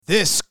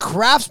This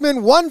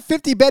Craftsman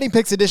 150 Betting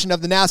Picks edition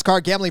of the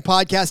NASCAR Gambling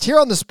Podcast here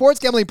on the Sports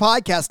Gambling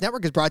Podcast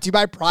Network is brought to you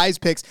by Prize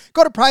Picks.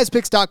 Go to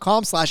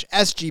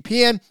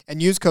prizepicks.com/SGPN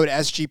and use code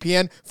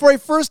SGPN for a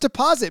first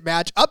deposit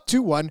match up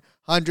to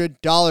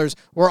 $100.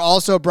 We're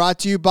also brought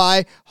to you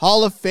by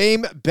Hall of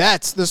Fame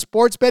Bets, the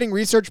sports betting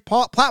research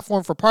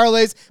platform for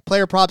parlays,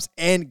 player props,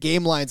 and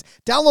game lines.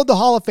 Download the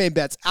Hall of Fame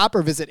Bets app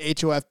or visit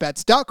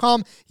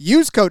hofbets.com.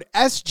 Use code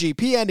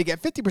SGPN to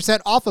get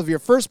 50% off of your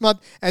first month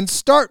and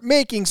start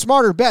making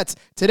smarter bets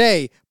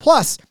today.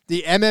 Plus,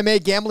 the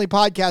MMA Gambling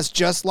Podcast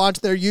just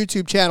launched their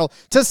YouTube channel.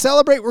 To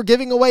celebrate, we're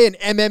giving away an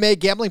MMA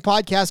Gambling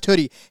Podcast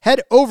hoodie.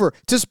 Head over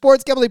to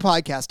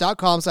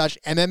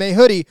sportsgamblingpodcast.com/MMA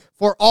hoodie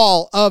for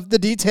all of the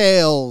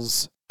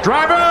details.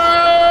 Driver,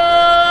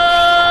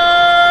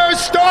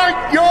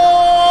 start your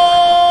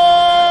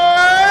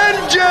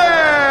engine!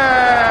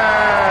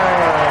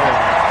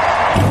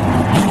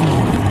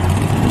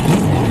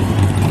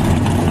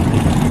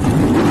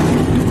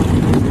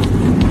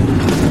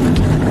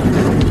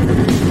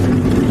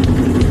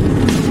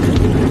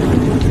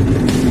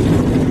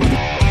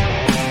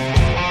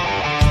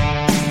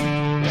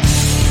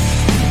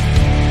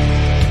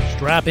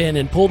 Strap in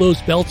and pull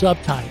those belts up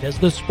tight as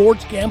the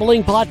Sports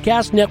Gambling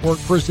Podcast Network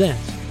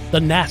presents the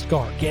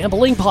NASCAR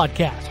Gambling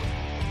Podcast.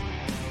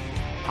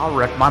 I'll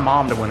wreck my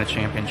mom to win a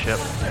championship.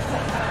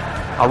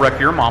 I'll wreck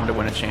your mom to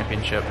win a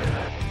championship.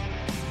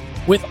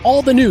 With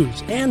all the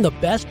news and the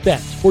best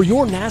bets for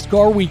your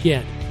NASCAR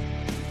weekend.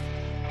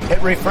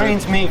 It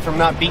refrains me from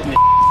not beating the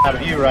out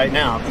of you right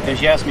now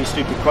because you ask me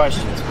stupid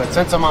questions. But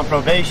since I'm on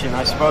probation,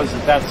 I suppose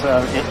that's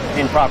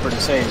improper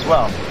to say as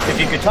well.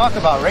 If you could talk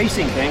about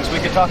racing things, we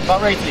could talk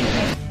about racing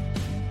things.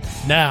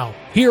 Now,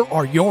 here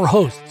are your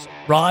hosts,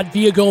 Rod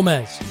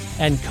Villagomez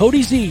and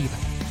Cody Zeeb.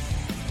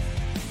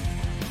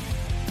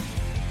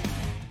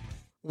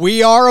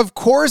 We are, of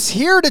course,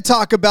 here to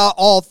talk about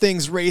all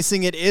things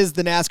racing. It is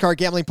the NASCAR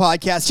Gambling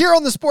Podcast here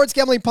on the Sports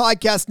Gambling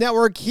Podcast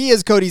Network. He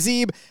is Cody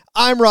Zeeb.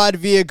 I'm Rod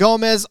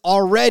Villagomez.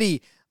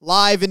 Already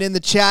live and in the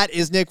chat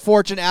is Nick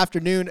Fortune.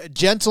 Afternoon,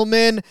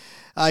 gentlemen.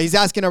 He's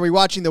asking, are we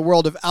watching the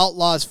World of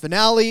Outlaws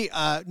finale?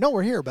 No,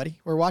 we're here, buddy.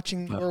 We're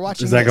watching.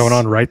 Is that going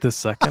on right this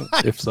second?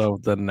 If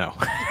so, then no.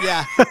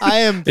 Yeah,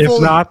 I am.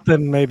 If not,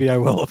 then maybe I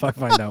will if I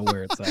find out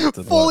where it's at.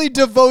 Fully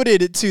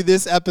devoted to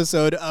this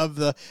episode of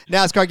the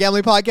NASCAR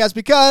Gambling Podcast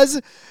because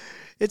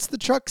it's the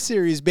Truck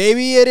Series,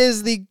 baby. It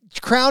is the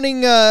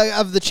crowning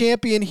of the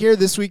champion here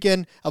this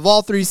weekend of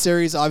all three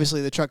series.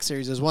 Obviously, the Truck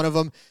Series is one of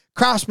them.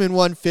 Craftsman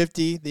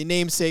 150, the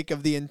namesake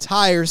of the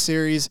entire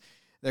series.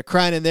 They're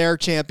crowning their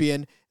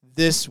champion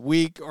this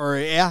week,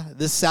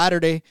 this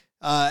Saturday.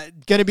 Going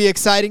to be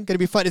exciting. Going to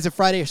be fun. Is it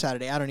Friday or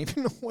Saturday? I don't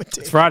even know what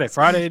day. It's Friday.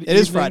 It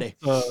is Friday.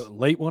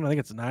 Late one. I think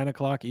it's 9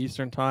 o'clock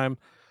Eastern time.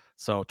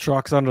 So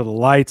trucks under the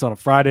lights on a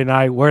Friday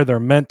night where they're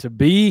meant to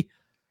be.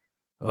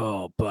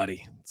 Oh,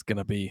 buddy, it's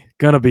gonna be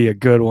a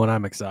good one.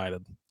 I'm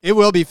excited. It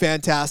will be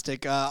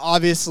fantastic.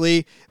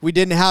 Obviously, we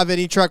didn't have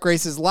any truck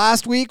races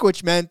last week,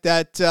 which meant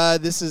that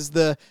this is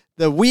the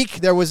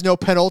week. There was no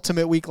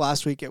penultimate week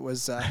last week. It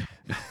was that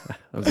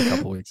was a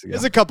couple weeks ago. It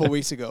was a couple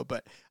weeks ago,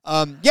 but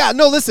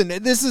listen,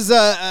 this is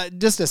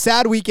just a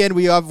sad weekend.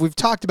 We've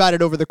talked about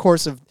it over the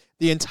course of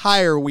the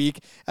entire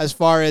week, as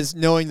far as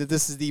knowing that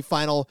this is the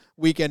final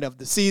weekend of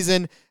the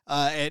season,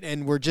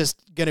 and we're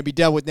just going to be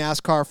done with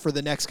NASCAR for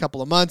the next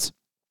couple of months.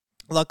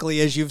 Luckily,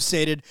 as you've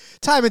stated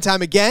time and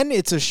time again,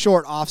 it's a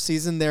short off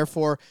season.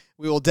 Therefore,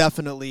 we will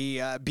definitely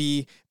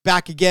be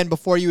back again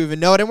before you even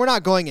know it. And we're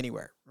not going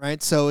anywhere,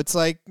 right? So it's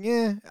like,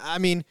 we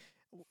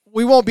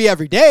won't be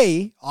every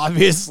day,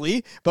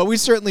 obviously, but we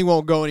certainly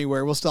won't go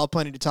anywhere. We'll still have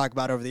plenty to talk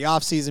about over the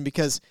off season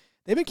because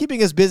they've been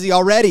keeping us busy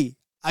already.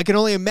 I can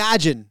only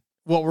imagine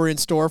what we're in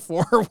store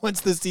for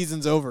once the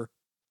season's over.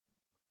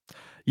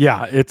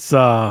 Yeah, it's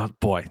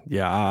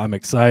I'm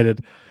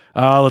excited.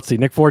 Let's see.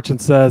 Nick Fortune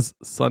says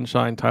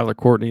Sunshine Tyler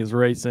Courtney is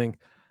racing.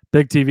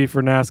 Big TV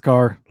for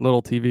NASCAR,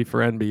 little TV for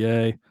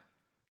NBA.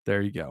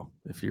 There you go.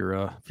 If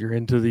you're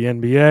into the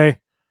NBA,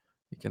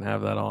 you can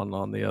have that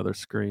on the other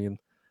screen.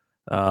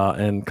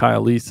 And Kyle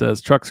Lee says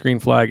truck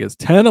screen flag is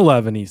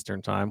 10:11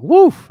 Eastern time.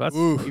 Woo! That's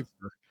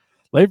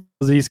late for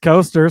those East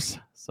Coasters.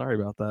 Sorry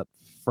about that,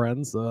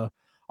 friends.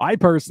 I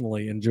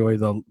personally enjoy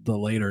the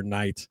later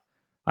night.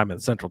 I'm in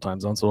the Central Time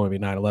Zone, so it'll only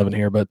be 9:11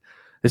 here, but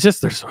it's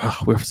just we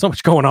have so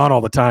much going on all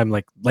the time.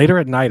 Like later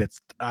at night,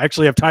 I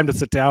actually have time to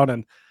sit down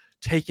and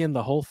take in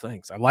the whole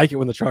thing. So I like it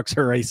when the trucks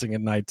are racing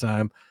at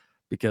nighttime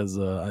because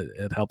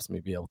it helps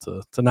me be able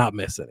to not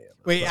miss any of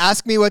it. Wait,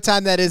 ask me what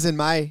time that is in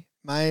my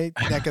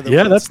neck of the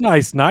yeah, woods.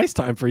 That's nice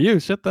time for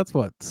you. Shit, that's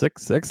what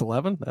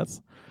 6:11.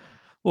 That's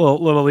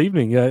little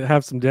evening.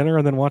 Have some dinner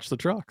and then watch the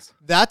trucks.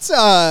 That's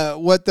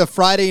what the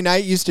Friday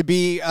night used to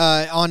be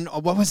on.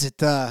 What was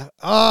it?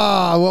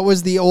 What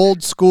was the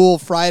old school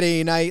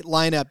Friday night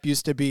lineup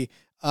used to be?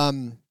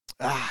 I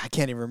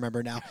can't even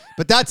remember now.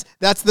 But that's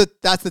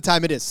the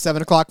time it is.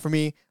 7 o'clock for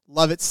me.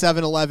 Love it.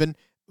 7-Eleven.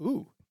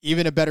 Ooh,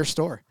 even a better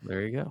store.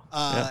 There you go.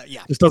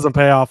 Yeah. This doesn't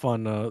pay off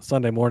on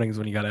Sunday mornings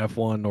when you got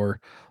F1 or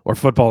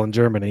football in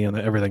Germany and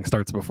everything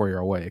starts before you're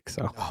awake.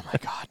 So. Oh my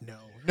God, no.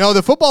 No,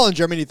 the football in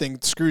Germany thing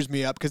screws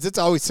me up because it's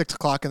always 6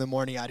 o'clock in the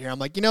morning out here. I'm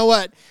like, you know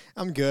what?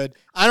 I'm good.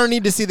 I don't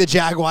need to see the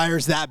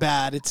Jaguars that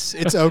bad. It's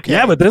okay.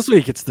 Yeah, but this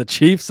week it's the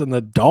Chiefs and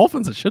the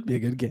Dolphins. It should be a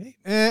good game.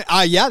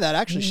 Yeah, that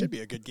actually should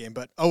be a good game.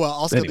 But oh well,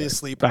 I'll still be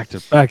asleep. Back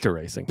to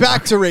racing.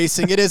 Back to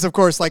racing. It is, of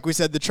course, like we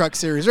said, the Truck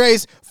Series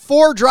race.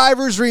 4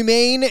 drivers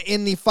remain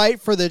in the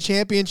fight for the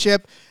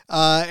championship,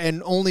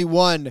 and only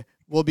one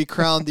will be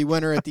crowned the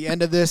winner at the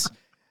end of this.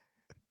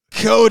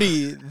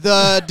 Cody,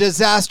 the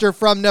disaster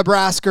from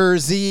Nebraska,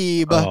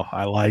 Zeeb. Oh,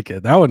 I like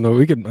it. That one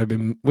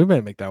we may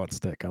make that one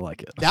stick. I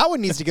like it. That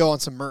one needs to go on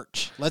some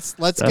merch. Let's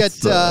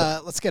get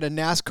a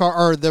NASCAR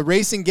or the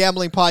Racing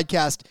Gambling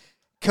Podcast,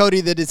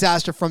 Cody, the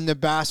disaster from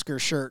Nebraska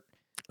shirt.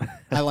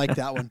 I like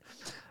that one.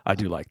 I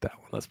do like that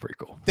one. That's pretty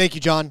cool. Thank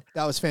you, John.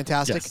 That was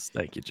fantastic. Yes,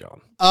 thank you,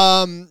 John.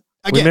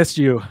 Again, we missed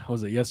you.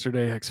 Was it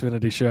yesterday,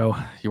 Xfinity show?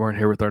 You weren't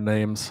here with our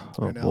names.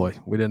 Oh boy,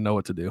 we didn't know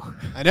what to do.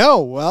 I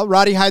know. Well,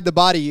 Roddy Hide the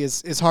Body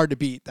is hard to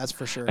beat. That's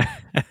for sure.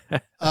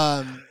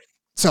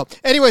 So,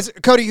 anyways,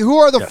 Cody, who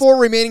are the 4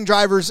 remaining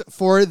drivers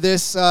for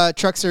this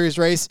Truck Series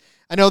race?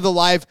 I know the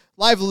live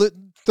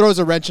throws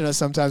a wrench in us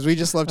sometimes. We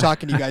just love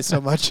talking to you guys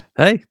so much.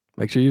 Hey,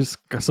 make sure you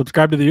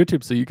subscribe to the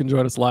YouTube so you can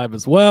join us live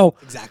as well.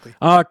 Exactly.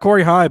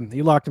 Corey Heim,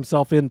 he locked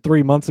himself in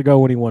 3 months ago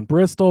when he won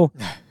Bristol.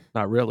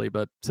 Not really,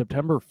 but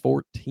September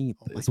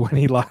 14th is when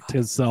he locked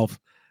himself.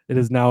 It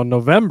is now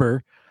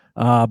November,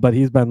 but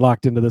he's been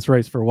locked into this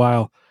race for a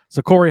while.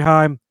 So Corey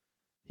Heim,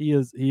 he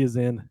is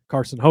in.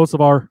 Carson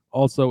Hocevar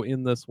also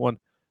in this one.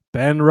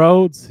 Ben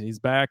Rhodes, he's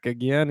back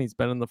again. He's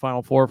been in the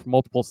Final Four for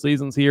multiple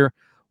seasons here.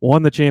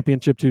 Won the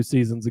championship 2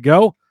 seasons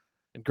ago.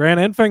 And Grant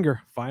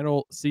Enfinger,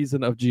 final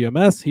season of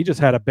GMS. He just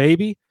had a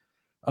baby.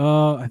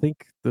 I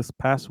think this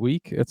past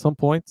week at some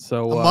point.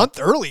 So a month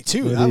early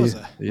too. That was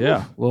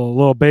a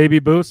little baby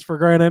boost for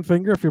Grant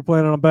Enfinger. If you're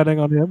planning on betting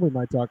on him, we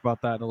might talk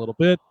about that in a little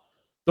bit.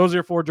 Those are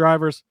your 4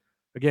 drivers.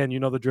 Again, you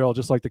know the drill.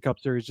 Just like the Cup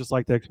Series, just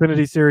like the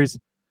Xfinity Series,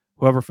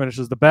 whoever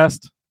finishes the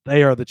best,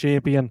 they are the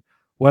champion.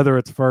 Whether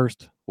it's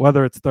first,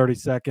 whether it's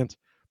 32nd,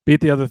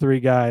 beat the other 3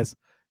 guys,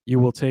 you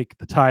will take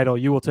the title.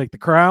 You will take the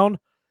crown.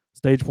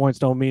 Stage points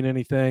don't mean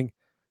anything.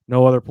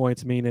 No other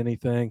points mean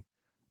anything.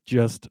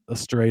 Just a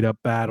straight up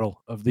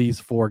battle of these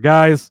 4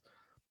 guys.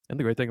 And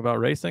the great thing about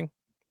racing,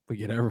 we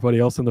get everybody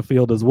else in the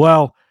field as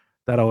well.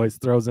 That always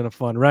throws in a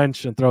fun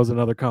wrench and throws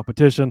another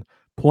competition.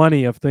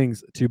 Plenty of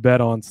things to bet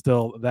on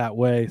still that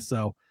way.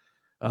 So,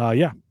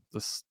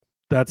 that's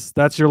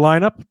your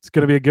lineup. It's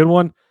going to be a good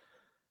one.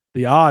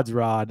 The odds,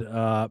 Rod.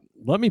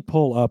 Let me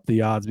pull up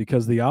the odds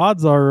because the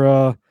odds are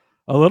a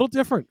little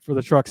different for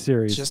the Truck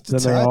Series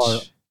than they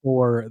are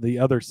for the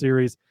other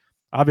series.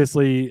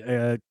 Obviously,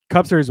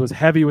 Cup Series was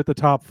heavy with the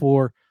top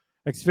 4.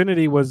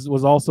 Xfinity was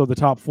also the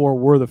top 4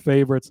 were the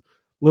favorites,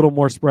 a little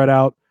more spread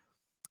out.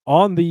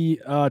 On the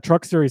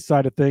Truck Series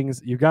side of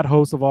things, you got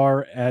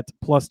Hocevar at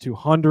plus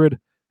 200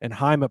 and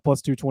Heim at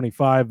plus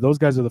 225. Those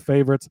guys are the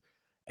favorites.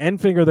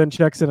 Enfinger then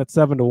checks in at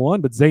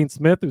 7-1, but Zane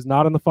Smith, who's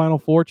not in the Final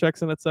Four,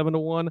 checks in at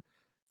 7-1.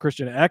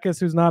 Christian Eckes,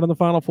 who's not in the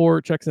Final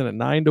Four, checks in at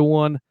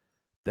 9-1.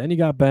 Then you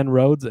got Ben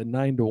Rhodes at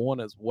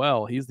 9-1 as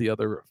well. He's the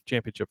other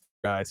championship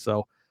guy. So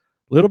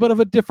a little bit of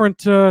a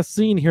different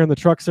scene here in the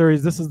Truck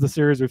Series. This is the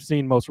series we've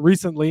seen most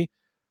recently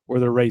where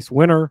the race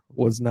winner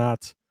was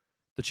not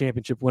the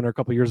championship winner a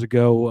couple years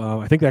ago.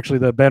 I think actually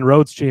the Ben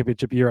Rhodes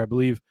championship year, I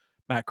believe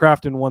Matt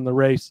Crafton won the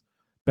race.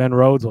 Ben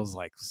Rhodes was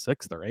like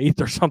 6th or 8th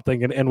or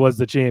something and was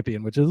the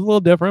champion, which is a little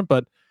different,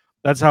 but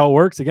that's how it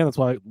works. Again, that's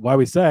why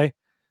we say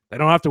they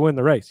don't have to win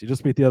the race. You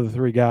just beat the other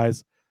 3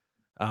 guys.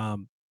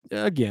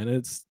 Again,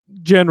 it's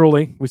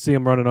generally we see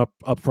them running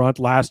up front.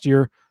 Last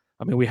year,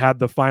 I mean, we had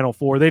the Final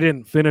Four. They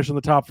didn't finish in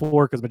the top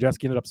 4 because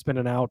Majeski ended up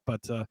spinning out,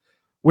 but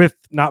with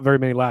not very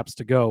many laps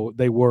to go,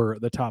 they were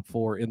the top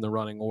 4 in the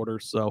running order.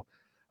 So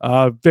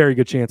very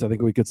good chance I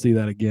think we could see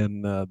that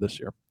again this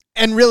year.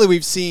 And really,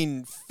 we've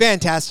seen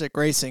fantastic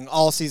racing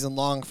all season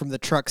long from the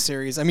Truck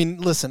Series. I mean,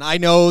 listen, I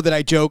know that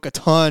I joke a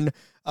ton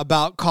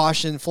about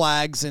caution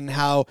flags and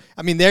how,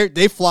 I mean,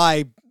 they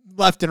fly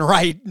left and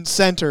right and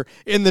center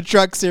in the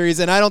Truck Series,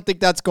 and I don't think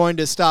that's going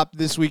to stop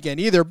this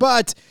weekend either.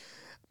 But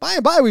by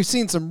and by, we've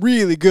seen some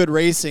really good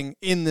racing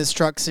in this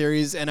Truck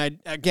Series. And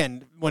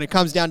again, when it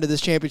comes down to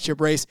this championship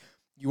race,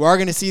 you are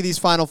going to see these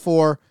Final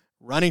 4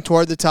 running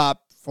toward the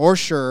top for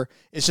sure.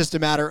 It's just a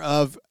matter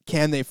of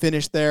can they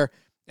finish there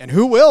and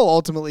who will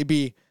ultimately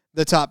be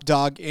the top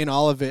dog in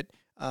all of it.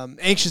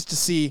 Anxious to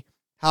see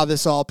how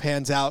this all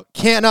pans out.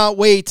 Cannot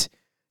wait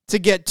to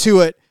get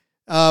to it,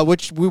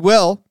 which we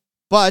will.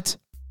 But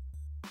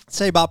let's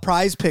say about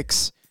Prize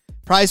Picks.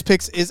 Prize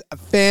Picks is a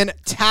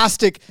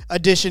fantastic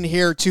addition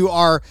here to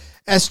our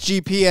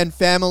SGPN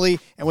family.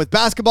 And with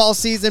basketball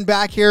season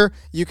back here,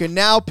 you can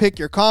now pick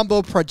your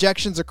combo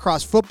projections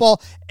across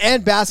football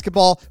and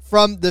basketball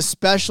from the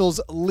Specials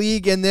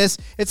League in this.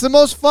 It's the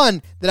most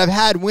fun that I've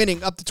had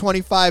winning up to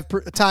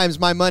 25 times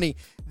my money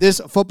this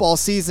football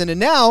season. And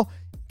now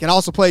you can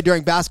also play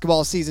during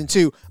basketball season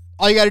too.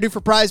 All you got to do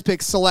for Prize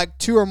Picks, select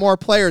 2 or more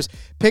players,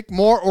 pick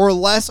more or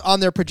less on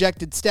their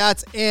projected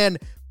stats, and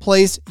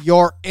place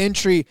your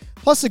entry.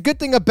 Plus, the good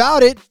thing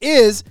about it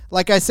is,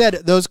 like I said,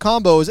 those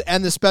combos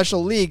and the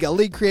special league, a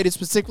league created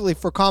specifically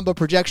for combo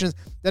projections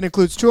that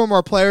includes 2 or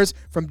more players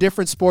from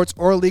different sports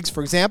or leagues.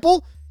 For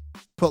example,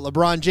 put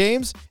LeBron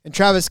James and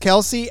Travis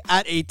Kelce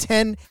at a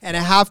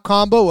 10.5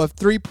 combo of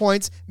 3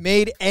 points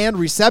made and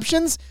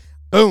receptions.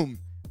 Boom.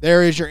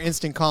 There is your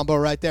instant combo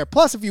right there.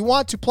 Plus, if you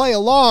want to play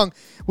along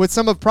with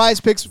some of Prize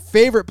Picks'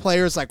 favorite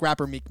players like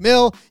rapper Meek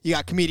Mill, you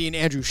got comedian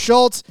Andrew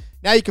Schultz.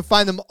 Now you can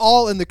find them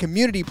all in the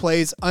community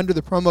plays under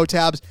the promo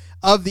tabs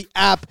of the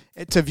app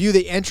to view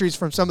the entries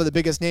from some of the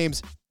biggest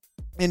names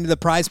into the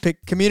Prize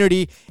Pick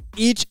community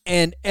each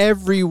and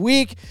every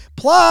week.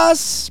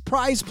 Plus,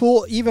 Prize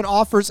Pool even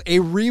offers a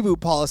reboot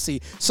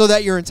policy so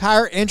that your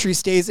entire entry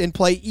stays in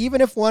play even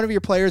if one of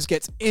your players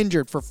gets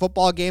injured. For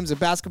football games and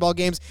basketball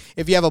games,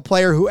 if you have a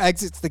player who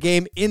exits the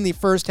game in the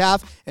first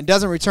half and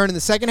doesn't return in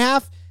the second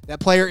half, that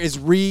player is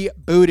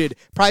rebooted.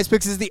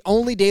 PrizePicks is the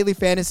only daily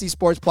fantasy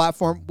sports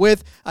platform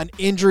with an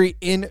injury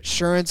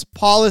insurance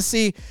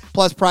policy.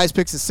 Plus,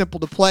 PrizePicks is simple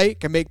to play,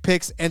 can make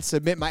picks and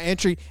submit my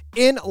entry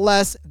in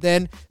less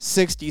than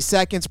 60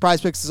 seconds.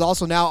 PrizePicks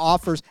also now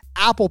offers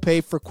Apple Pay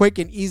for quick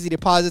and easy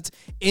deposits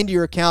into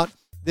your account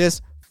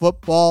this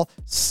football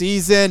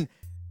season.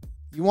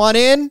 You want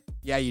in?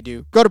 Yeah, you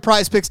do. Go to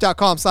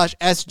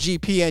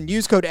prizepicks.com/SGPN.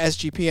 Use code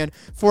SGPN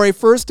for a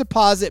first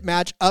deposit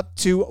match up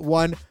to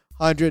 $100.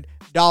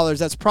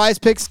 That's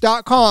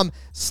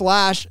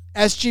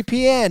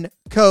prizepicks.com/SGPN,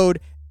 code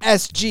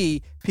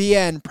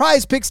SGPN.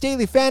 PrizePicks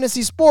Daily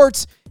Fantasy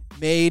Sports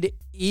made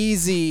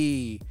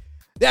easy.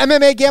 The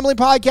MMA Gambling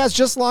Podcast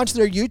just launched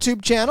their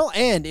YouTube channel,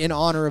 and in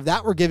honor of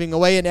that, we're giving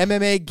away an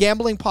MMA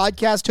Gambling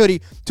Podcast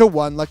hoodie to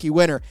one lucky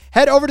winner.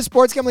 Head over to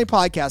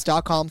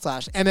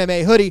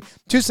sportsgamblingpodcast.com/MMA hoodie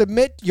to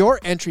submit your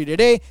entry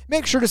today.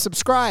 Make sure to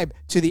subscribe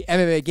to the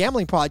MMA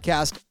Gambling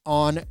Podcast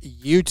on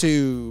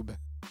YouTube.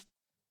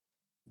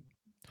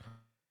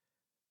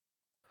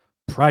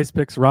 Prize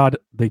Picks, Rod,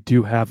 they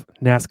do have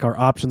NASCAR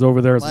options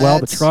over there as well.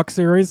 The Truck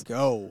Series.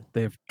 Go.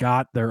 They've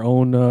got their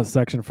own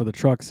section for the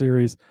Truck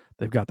Series.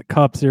 They've got the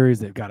Cup Series.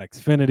 They've got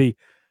Xfinity.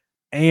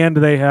 And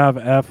they have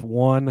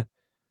F1.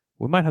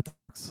 We might have to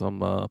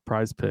some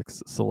Prize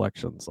Picks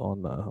selections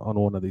on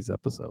one of these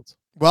episodes.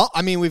 Well,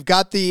 I mean, we've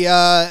got the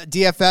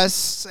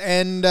DFS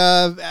and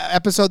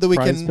episode that we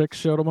Prize Picks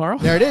show tomorrow.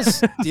 There it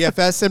is.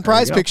 DFS and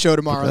Prize Picks show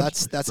tomorrow.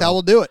 That's how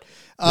we'll do it.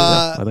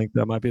 I think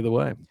that might be the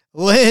way.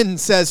 Lynn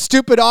says,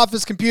 stupid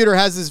office computer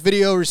has this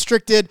video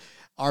restricted.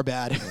 Our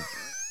bad.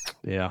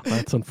 Yeah,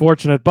 that's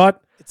unfortunate,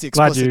 but it's the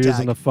glad you're tag.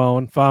 using the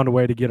phone. Found a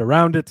way to get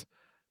around it.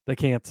 They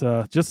can't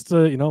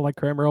like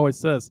Kramer always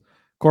says,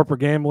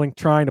 corporate gambling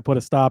trying to put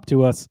a stop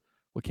to us.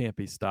 We can't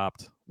be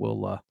stopped.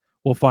 We'll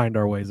find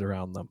our ways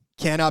around them.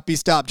 Cannot be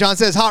stopped. John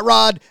says, Hot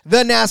Rod,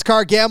 the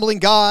NASCAR gambling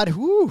god.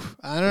 Whew,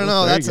 I don't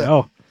know. There you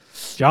go.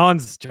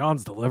 John's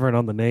delivering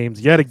on the names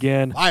yet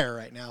again. Fire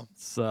right now.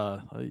 It's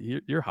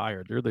you're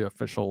hired. You're the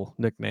official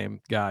nickname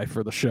guy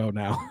for the show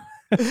now.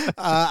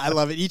 I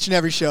love it. Each and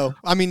every show.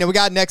 I mean, we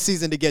got next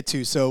season to get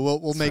to, so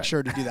we'll make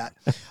sure to do that.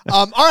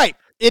 All right.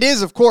 It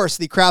is, of course,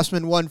 the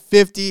Craftsman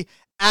 150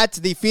 at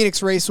the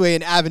Phoenix Raceway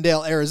in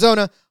Avondale,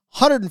 Arizona.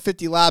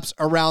 150 laps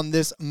around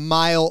this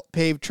mile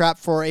paved track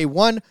for a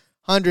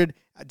 100.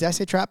 Did I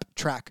say trap?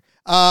 Track.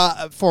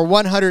 For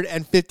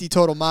 150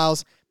 total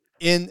miles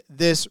in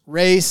this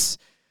race.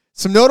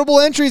 Some notable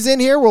entries in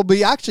here. We'll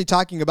be actually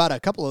talking about a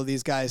couple of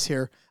these guys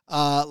here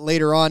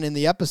later on in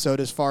the episode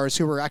as far as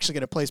who we're actually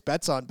going to place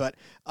bets on. But,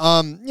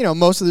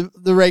 most of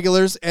the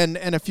regulars and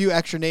a few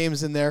extra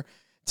names in there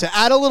to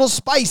add a little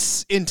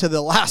spice into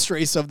the last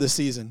race of the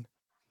season.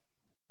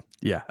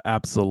 Yeah,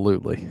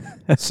 absolutely.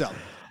 So,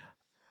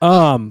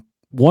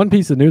 one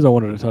piece of news I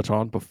wanted to touch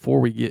on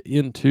before we get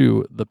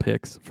into the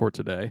picks for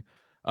today.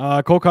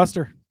 Cole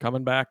Custer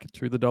coming back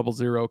to the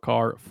 00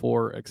 car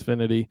for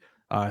Xfinity.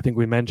 I think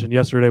we mentioned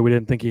yesterday we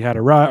didn't think he had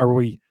a ride, or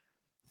we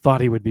thought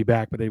he would be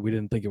back, but we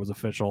didn't think it was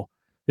official.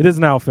 It is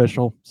now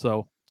official.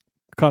 So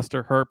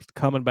Custer, Herbst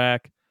coming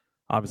back.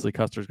 Obviously,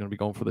 Custer's going to be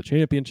going for the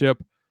championship.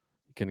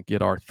 You can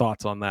get our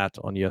thoughts on that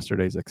on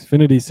yesterday's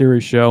Xfinity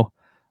Series show.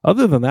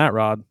 Other than that,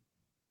 Rod,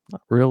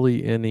 not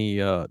really any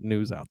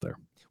news out there.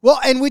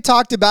 Well, and we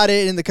talked about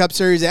it in the Cup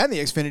Series and the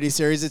Xfinity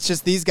Series. It's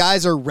just these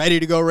guys are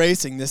ready to go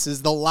racing. This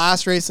is the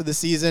last race of the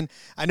season.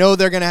 I know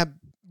they're going to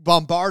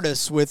bombard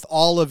us with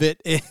all of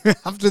it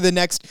after the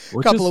next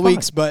couple of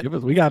weeks, but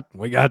we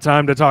got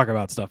time to talk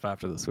about stuff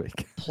after this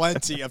week.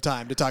 Plenty of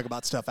time to talk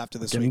about stuff after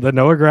this week. The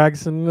Noah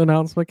Gragson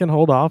announcement can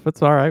hold off.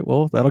 It's all right.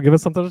 Well, that'll give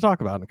us something to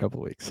talk about in a couple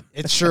of weeks.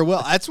 It sure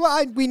will. That's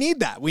why we need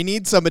that. We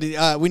need somebody.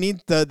 We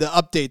need the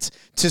updates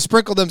to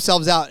sprinkle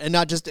themselves out and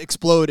not just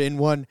explode in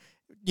one,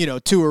 1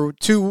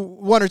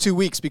 or 2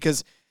 weeks,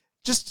 because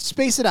just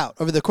space it out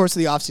over the course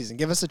of the offseason.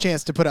 Give us a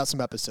chance to put out some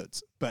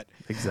episodes. But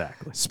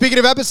exactly. Speaking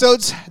of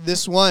episodes,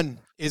 this one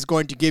is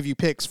going to give you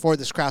picks for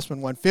this Craftsman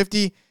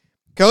 150.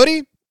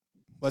 Cody,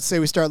 let's say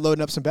we start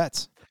loading up some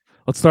bets.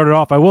 Let's start it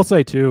off. I will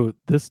say, too,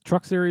 this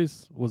Truck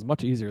Series was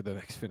much easier than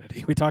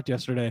Xfinity. We talked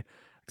yesterday.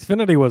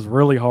 Xfinity was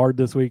really hard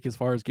this week as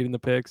far as getting the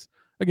picks.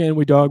 Again,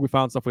 we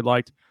found stuff we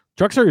liked.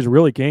 Truck Series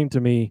really came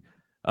to me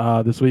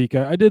this week.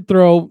 I did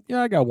throw,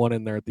 I got one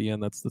in there at the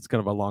end. That's kind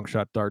of a long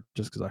shot dart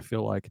just because I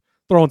feel like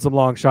throwing some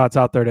long shots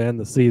out there to end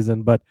the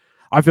season. But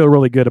I feel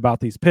really good about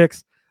these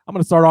picks. I'm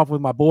going to start off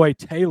with my boy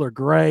Taylor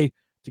Gray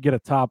to get a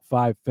top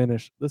 5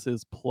 finish. This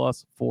is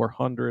plus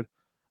 400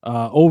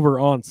 over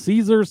on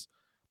Caesars.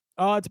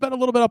 It's been a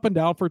little bit up and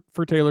down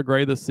for Taylor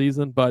Gray this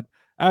season, but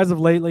as of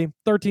lately,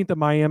 13th at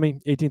Miami,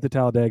 18th at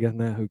Talladega.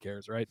 Nah, who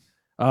cares, right?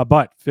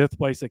 But 5th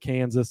place at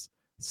Kansas,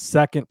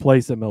 2nd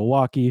place at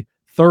Milwaukee,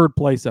 3rd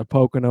place at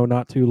Pocono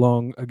not too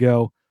long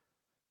ago.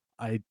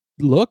 I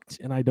looked,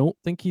 and I don't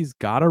think he's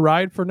got a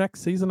ride for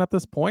next season at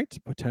this point,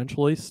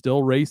 potentially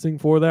still racing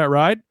for that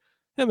ride.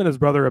 Him and his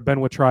brother have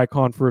been with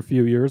Tricon for a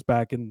few years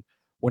back in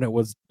when it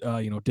was,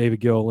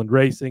 David Gilliland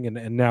Racing,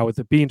 and now with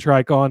it being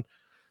Tricon.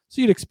 So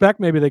you'd expect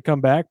maybe they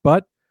come back,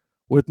 but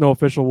with no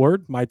official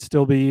word, might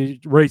still be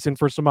racing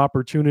for some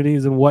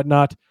opportunities and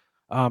whatnot.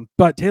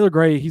 But Taylor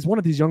Gray, he's one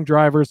of these young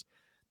drivers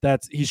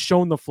he's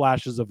shown the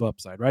flashes of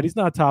upside, right? He's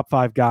not a top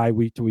 5 guy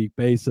week to week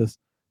basis.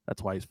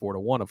 That's why he's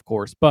 4-1, of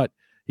course, but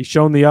he's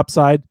shown the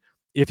upside.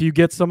 If you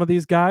get some of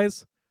these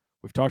guys,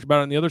 we've talked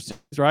about it in the other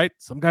series, right?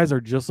 Some guys are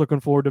just looking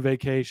forward to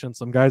vacation.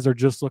 Some guys are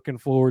just looking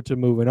forward to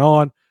moving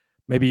on.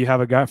 Maybe you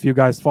have a few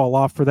guys fall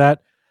off for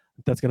that.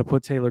 That's going to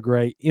put Taylor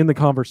Gray in the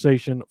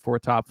conversation for a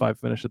top 5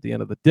 finish at the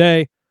end of the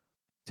day.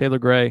 Taylor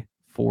Gray,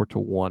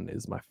 4-1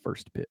 is my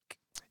first pick.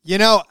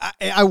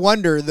 I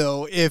wonder,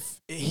 though,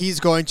 if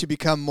he's going to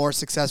become more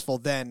successful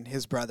than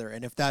his brother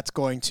and if that's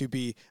going to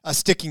be a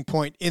sticking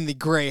point in the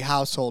Gray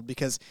household,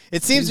 because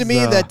it seems to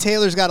me that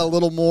Taylor's got a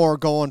little more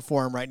going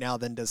for him right now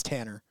than does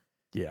Tanner.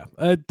 Yeah,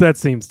 that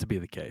seems to be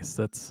the case.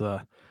 It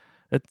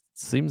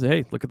seems,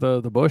 hey, look at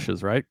the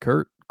Bushes, right?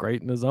 Kurt,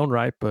 great in his own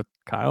right, but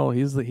Kyle,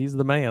 he's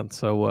the man.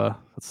 So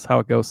that's how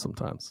it goes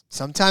sometimes.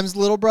 Sometimes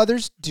little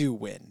brothers do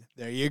win.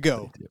 There you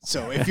go.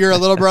 So if you're a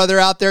little brother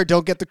out there,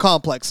 don't get the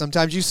complex.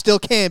 Sometimes you still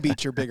can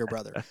beat your bigger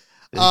brother.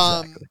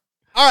 Exactly.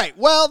 All right.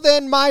 Well,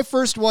 then my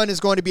first one is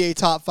going to be a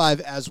top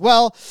 5 as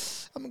well.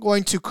 I'm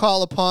going to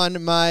call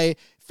upon my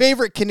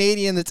favorite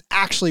Canadian that's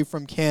actually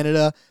from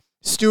Canada,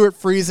 Stuart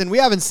Friesen. We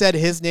haven't said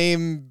his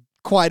name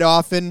quite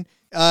often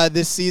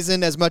this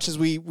season as much as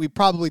we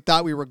probably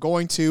thought we were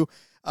going to,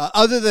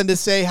 other than to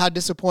say how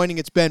disappointing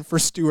it's been for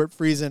Stuart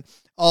Friesen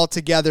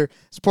altogether.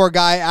 This poor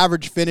guy,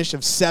 average finish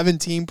of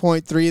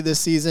 17.3 this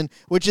season,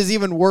 which is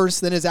even worse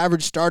than his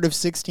average start of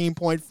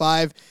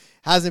 16.5.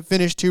 Hasn't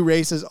finished 2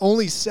 races,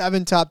 only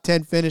 7 top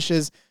 10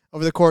 finishes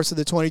over the course of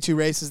the 22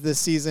 races this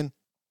season.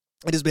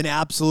 It has been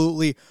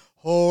absolutely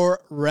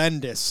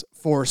horrendous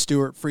for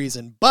Stuart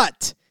Friesen.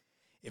 But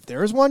if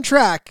there is one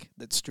track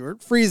that Stuart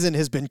Friesen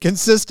has been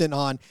consistent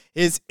on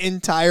his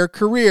entire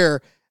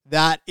career,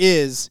 that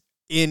is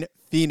in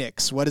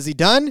Phoenix. What has he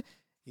done?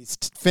 He's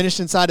finished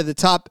inside of the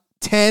top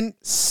 10,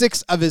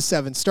 6 of his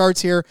 7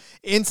 starts here,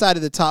 inside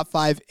of the top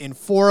 5 in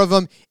 4 of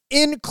them,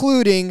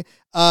 including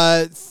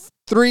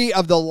 3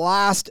 of the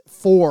last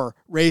 4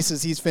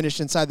 races he's finished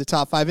inside the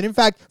top 5. And in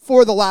fact,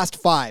 4 of the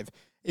last 5,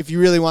 if you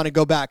really want to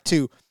go back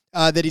to,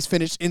 that he's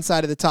finished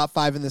inside of the top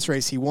 5 in this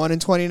race. He won in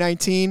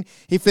 2019.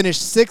 He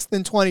finished 6th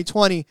in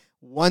 2020,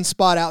 1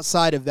 spot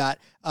outside of that.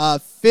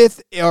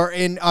 Second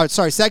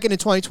in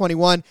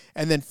 2021,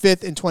 and then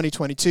 5th in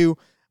 2022.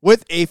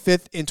 With a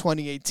 5th in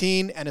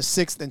 2018 and a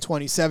 6th in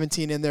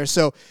 2017 in there.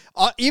 So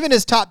even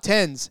his top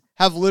 10s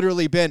have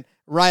literally been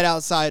right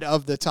outside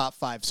of the top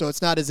 5. So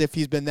it's not as if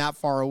he's been that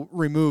far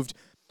removed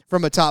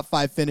from a top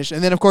 5 finish.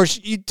 And then, of course,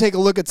 you take a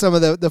look at some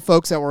of the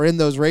folks that were in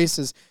those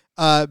races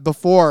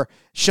before.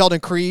 Sheldon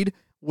Creed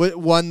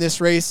won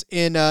this race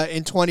in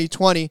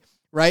 2020,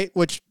 right?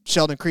 Which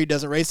Sheldon Creed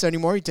doesn't race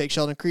anymore. You take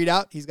Sheldon Creed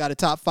out, he's got a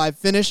top 5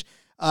 finish.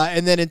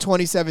 And then in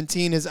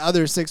 2017, his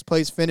other 6th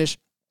place finish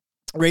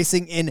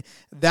racing in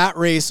that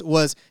race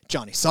was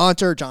Johnny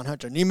Saunter, John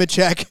Hunter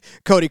Nemechek,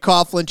 Cody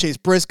Coughlin, Chase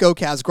Briscoe,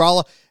 Kaz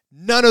Gralla.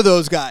 None of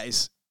those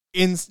guys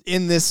in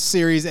this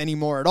series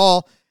anymore at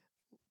all.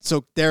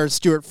 So there's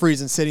Stuart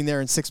Friesen sitting there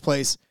in 6th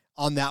place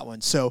on that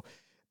one. So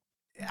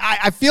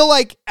I feel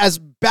like as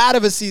bad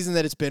of a season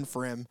that it's been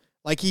for him,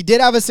 like he did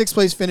have a 6th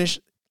place finish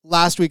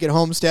last week at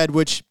Homestead,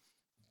 which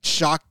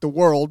shocked the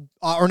world,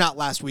 or not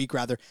last week,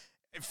 rather.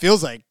 It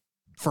feels like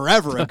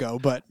forever ago,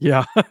 but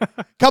yeah,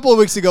 a couple of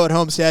weeks ago at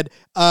Homestead,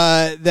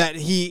 that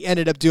he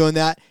ended up doing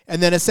that.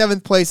 And then a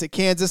 7th place at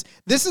Kansas.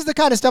 This is the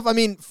kind of stuff,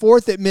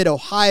 4th at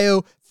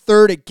Mid-Ohio,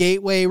 3rd at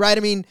Gateway,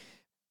 right?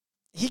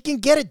 He can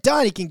get it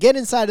done. He can get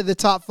inside of the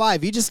top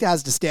 5. He just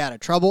has to stay out of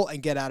trouble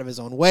and get out of his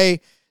own way.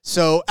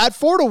 So at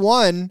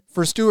 4-1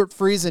 for Stuart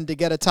Friesen to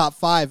get a top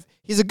 5,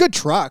 he's a good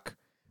truck,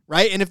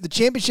 right? And if the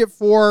Championship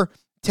 4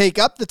 take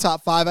up the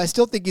top 5, I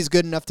still think he's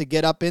good enough to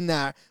get up in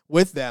that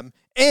with them.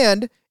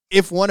 And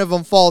if one of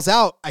them falls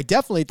out, I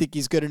definitely think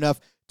he's good enough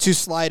to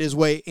slide his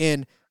way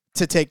in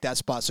to take that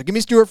spot. So give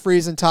me Stuart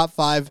Friesen, top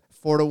 5,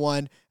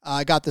 4-1.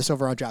 I got this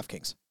over on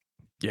DraftKings.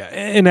 Yeah,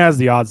 and as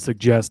the odds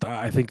suggest,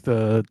 I think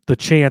the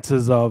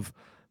chances of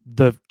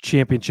the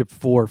Championship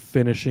 4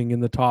 finishing in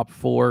the top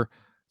 4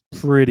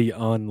 pretty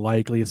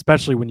unlikely,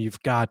 especially when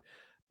you've got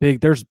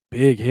there's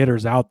big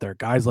hitters out there,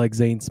 guys like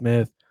Zane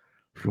Smith,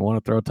 if you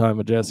want to throw Ty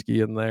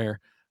Majeski in there.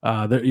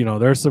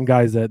 There's some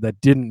guys that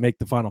didn't make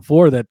the Final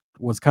Four that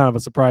was kind of a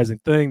surprising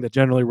thing that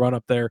generally run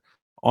up there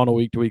on a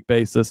week-to-week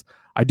basis.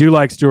 I do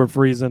like Stuart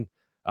Friesen.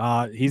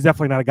 He's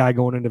definitely not a guy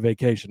going into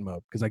vacation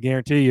mode because I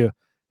guarantee you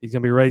he's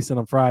going to be racing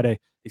on Friday.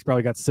 He's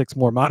probably got 6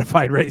 more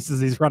modified races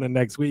he's running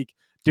next week.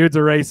 Dude's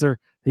a racer.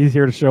 He's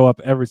here to show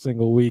up every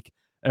single week,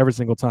 every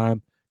single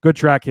time. Good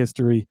track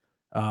history.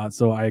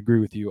 So I agree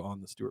with you on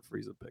the Stuart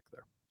Friesen pick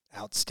there.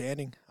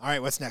 Outstanding. All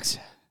right, what's next?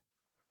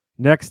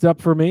 Next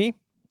up for me,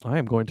 I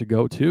am going to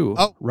go to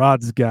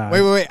Rod's guy.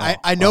 Wait.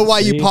 I know why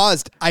you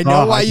paused. I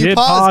know why you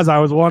paused. I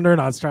was wondering.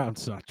 I was trying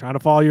to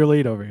follow your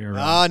lead over here.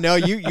 Oh, no,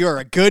 you're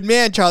a good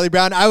man, Charlie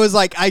Brown. I was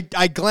like,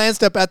 I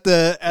glanced up at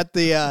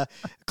the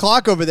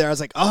clock over there. I was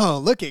like,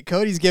 oh, look at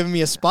Cody's giving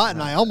me a spot,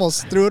 and I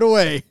almost threw it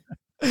away.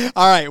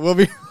 All right, we'll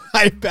be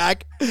right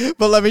back.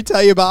 But let me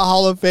tell you about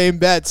Hall of Fame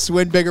Bets.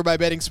 Win bigger by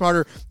betting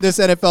smarter this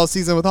NFL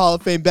season with Hall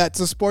of Fame Bets,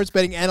 a sports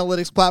betting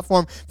analytics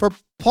platform for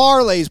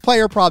parlays,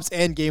 player props,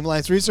 and game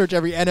lines. Research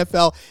every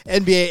NFL,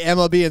 NBA,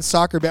 MLB, and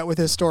soccer bet with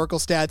historical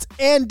stats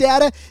and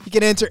data. You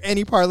can enter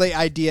any parlay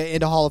idea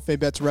into Hall of Fame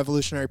Bet's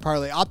revolutionary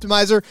parlay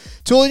optimizer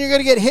tool, and you're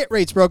going to get hit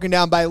rates broken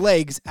down by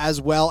legs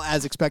as well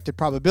as expected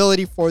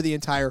probability for the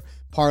entire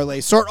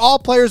parlay. Sort all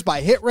players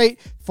by hit rate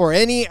for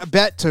any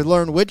bet to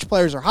learn which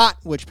players are hot,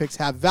 which picks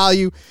have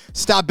value.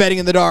 Stop betting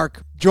in the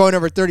dark. Join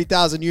over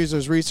 30,000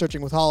 users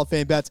researching with Hall of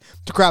Fame Bets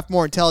to craft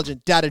more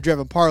intelligent,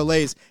 data-driven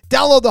parlays.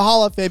 Download the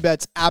Hall of Fame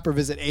Bets app or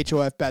visit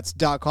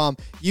hofbets.com.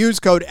 Use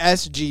code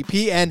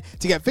SGPN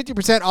to get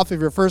 50% off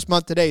of your first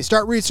month today.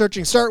 Start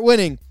researching, start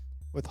winning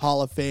with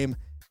Hall of Fame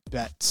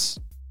Bets.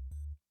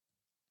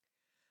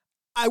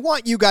 I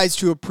want you guys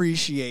to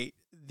appreciate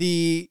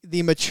the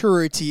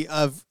maturity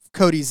of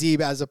Cody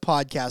Zeeb as a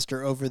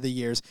podcaster over the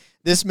years.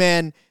 This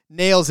man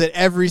nails it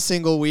every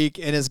single week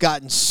and has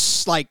gotten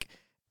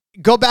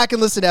go back and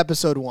listen to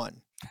episode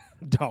 1.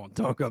 Don't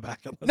go back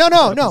and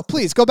listen. No,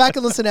 please go back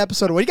and listen to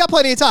episode 1. You got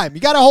plenty of time.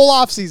 You got a whole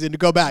off season to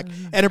go back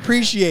and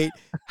appreciate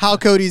how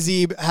Cody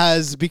Zeeb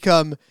has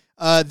become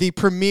the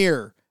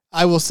premier,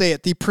 I will say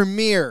it, the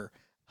premier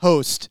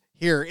host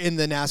here in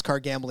the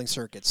NASCAR gambling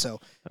circuit. So,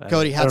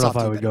 Cody, hats off to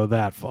you. I don't know if I would go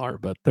that far,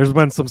 but there's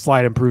been some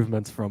slight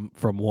improvements from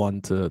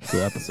 1 to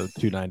episode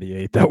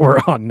 298 that we're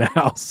on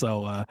now.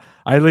 So I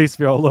at least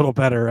feel a little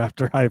better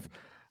after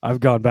I've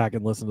gone back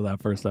and listened to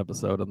that first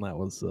episode, and that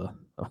was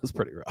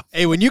pretty rough.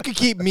 Hey, when you can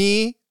keep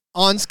me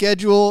on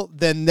schedule,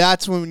 then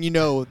that's when you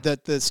know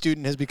that the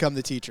student has become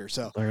the teacher.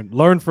 So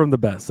learn from the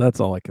best. That's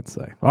all I can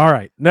say. All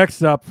right,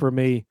 next up for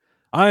me,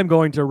 I'm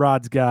going to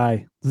Rod's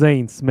guy,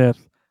 Zane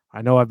Smith.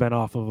 I know I've been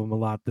off of him a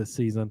lot this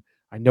season.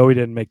 I know he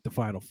didn't make the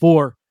Final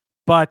Four,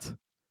 but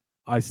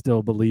I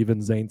still believe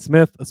in Zane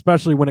Smith,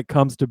 especially when it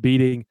comes to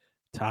beating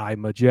Ty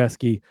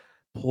Majeski,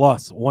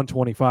 plus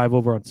 125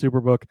 over on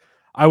Superbook.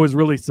 I was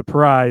really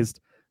surprised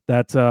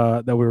that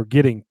we were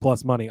getting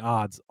plus money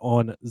odds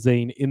on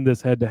Zane in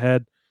this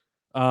head-to-head.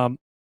 3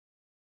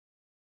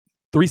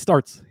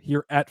 starts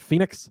here at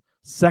Phoenix,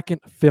 2nd,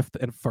 5th,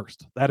 and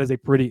 1st. That is a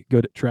pretty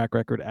good track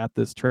record at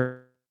this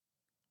track.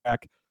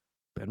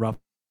 Been rough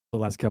the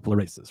last couple of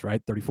races,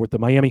 right? 34th at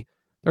Miami,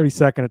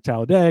 32nd at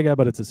Talladega,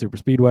 but it's a super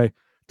speedway.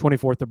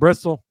 24th at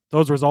Bristol.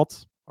 Those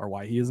results are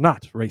why he is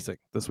not racing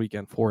this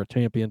weekend for a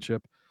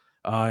championship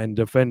and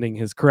defending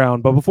his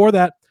crown. But before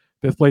that,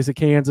 5th place at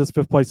Kansas,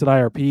 5th place at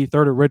IRP,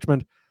 3rd at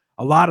Richmond.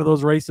 A lot of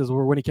those races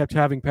were when he kept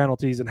having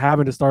penalties and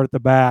having to start at the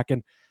back,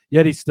 and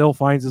yet he still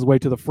finds his way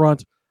to the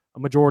front a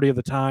majority of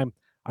the time.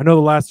 I know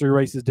the last 3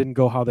 races didn't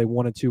go how they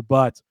wanted to,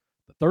 but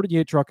the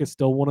 38 truck is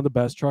still one of the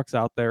best trucks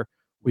out there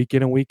week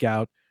in and week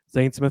out.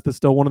 Zane Smith is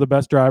still one of the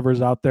best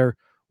drivers out there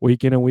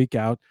week in and week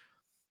out.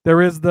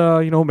 There is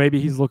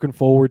maybe he's looking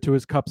forward to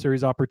his Cup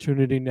Series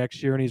opportunity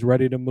next year and he's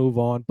ready to move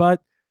on.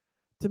 But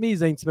to me,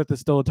 Zane Smith is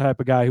still the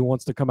type of guy who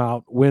wants to come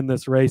out, win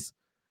this race.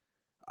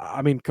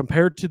 I mean,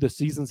 compared to the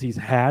seasons he's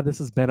had, this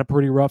has been a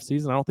pretty rough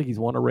season. I don't think he's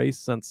won a race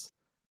since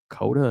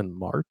Coda in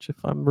March, if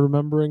I'm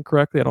remembering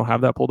correctly. I don't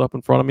have that pulled up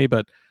in front of me,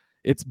 but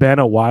it's been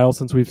a while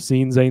since we've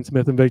seen Zane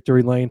Smith in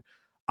victory lane.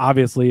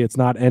 Obviously, it's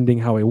not ending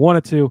how he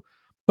wanted to.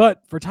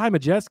 But for Ty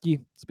Majeski,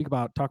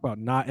 talk about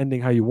not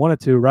ending how you want it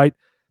to, right?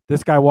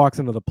 This guy walks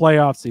into the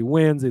playoffs, he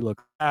wins, he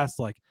looks fast,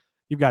 like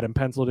you've got him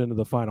penciled into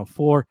the Final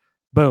Four.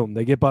 Boom,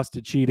 they get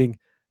busted cheating,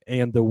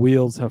 and the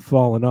wheels have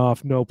fallen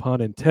off. No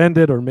pun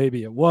intended, or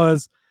maybe it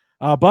was.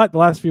 But the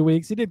last few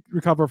weeks, he did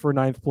recover for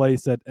 9th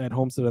place at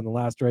Homestead in the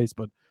last race,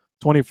 but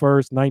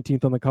 21st,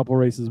 19th on the couple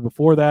races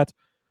before that.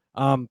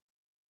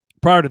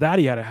 Prior to that,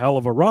 he had a hell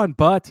of a run,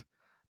 but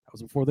that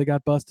was before they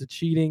got busted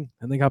cheating,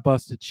 and they got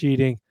busted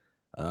cheating.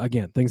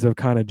 Again, things have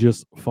kind of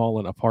just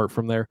fallen apart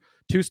from there.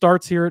 2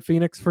 starts here at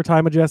Phoenix for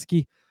Ty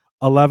Majeski,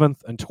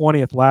 11th and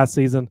 20th last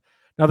season.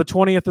 Now, the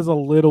 20th is a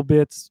little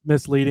bit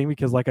misleading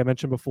because, like I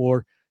mentioned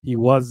before, he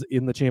was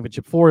in the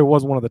championship 4. He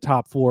was one of the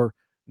top 4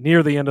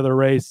 near the end of the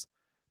race,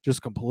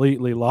 just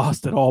completely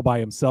lost it all by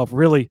himself.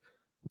 Really,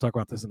 we'll talk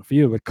about this in a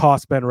few, but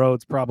cost Ben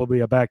Rhodes probably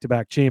a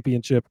back-to-back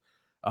championship.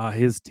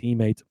 His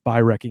teammate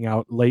by wrecking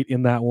out late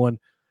in that one.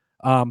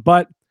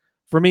 But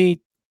for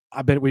me,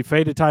 I bet we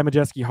faded Ty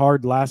Majeski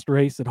hard last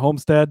race at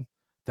Homestead.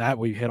 That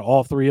we hit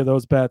all 3 of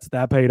those bets.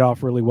 That paid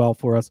off really well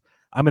for us.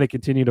 I'm going to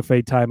continue to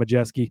fade Ty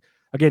Majeski.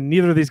 Again,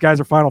 neither of these guys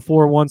are Final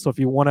Four one, so if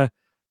you want to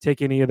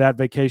take any of that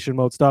vacation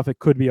mode stuff, it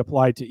could be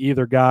applied to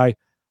either guy.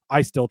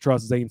 I still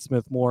trust Zane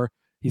Smith more.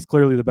 He's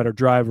clearly the better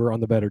driver on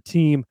the better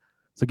team.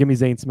 So give me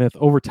Zane Smith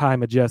over Ty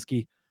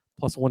Majeski,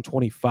 plus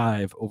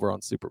 125 over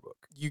on Superbook.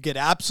 You get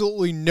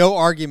absolutely no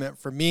argument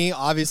from me.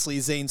 Obviously,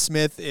 Zane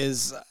Smith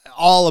is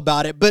all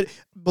about it. But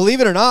believe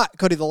it or not,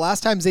 Cody, the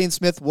last time Zane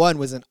Smith won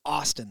was in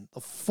Austin, the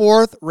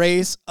 4th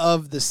race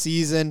of the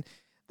season.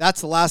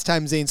 That's the last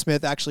time Zane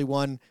Smith actually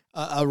won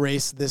a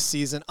race this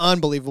season.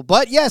 Unbelievable.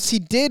 But yes, he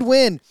did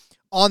win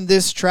on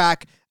this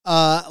track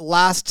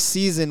last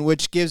season,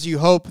 which gives you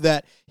hope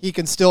that he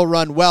can still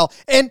run well.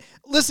 And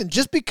listen,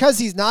 just because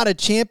he's not a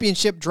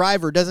championship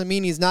driver doesn't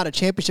mean he's not a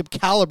championship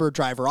caliber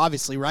driver,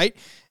 obviously, right?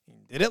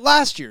 He did it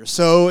last year,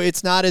 so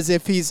it's not as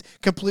if he's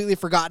completely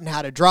forgotten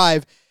how to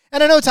drive.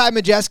 And I know Ty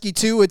Majeski,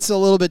 too, it's a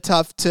little bit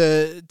tough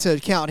to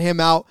count him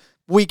out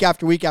week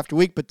after week after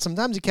week, but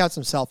sometimes he counts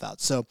himself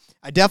out. So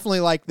I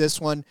definitely like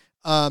this one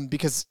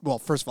because, well,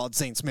 first of all, it's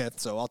Zane Smith,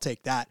 so I'll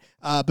take that.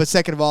 But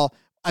second of all,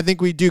 I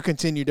think we do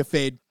continue to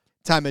fade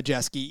Ty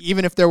Majeski.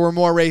 Even if there were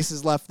more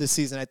races left this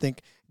season, I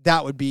think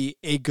that would be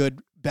a good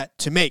bet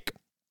to make.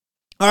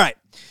 All right,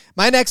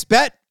 my next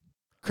bet,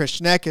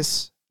 Christian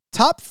Eckes.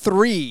 Top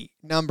 3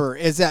 number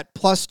is at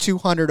plus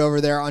 200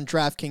 over there on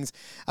DraftKings.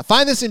 I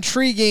find this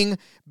intriguing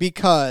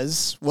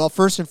because, well,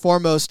 first and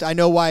foremost, I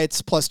know why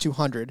it's plus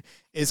 200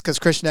 is because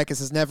Christian Eckes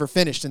has never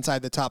finished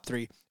inside the top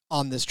 3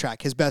 on this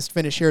track. His best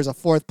finish here is a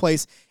 4th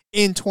place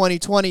in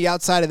 2020.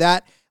 Outside of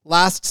that,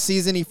 last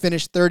season he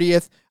finished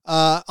 30th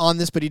on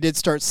this, but he did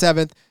start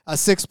 7th, a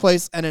 6th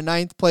place, and a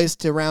 9th place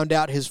to round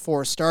out his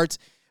 4 starts.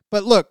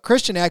 But look,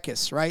 Christian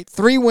Eckes, right?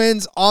 3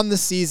 wins on the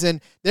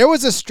season. There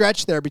was a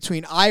stretch there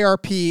between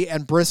IRP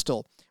and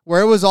Bristol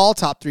where it was all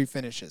top 3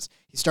 finishes.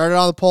 He started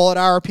on the pole at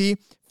IRP,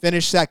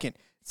 finished 2nd.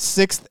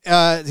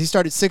 6th, he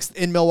started 6th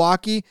in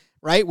Milwaukee,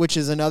 right, which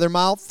is another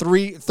mile.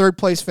 3rd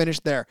place finish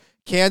there.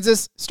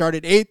 Kansas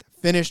started 8th,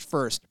 finished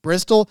 1st.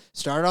 Bristol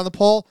started on the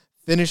pole,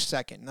 finished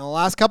 2nd. Now, the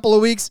last couple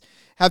of weeks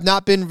have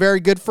not been very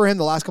good for him.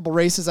 The last couple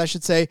races, I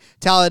should say.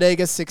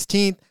 Talladega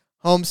 16th,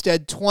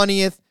 Homestead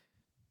 20th.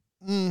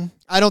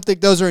 I don't think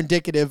those are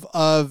indicative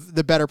of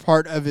the better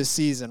part of his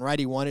season, right?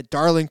 He won at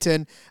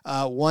Darlington,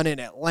 won in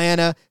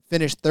Atlanta,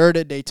 finished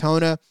 3rd at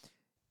Daytona.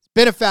 It's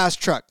been a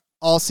fast truck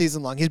all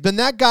season long. He's been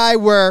that guy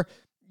where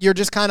you're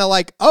just kind of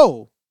like,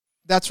 oh,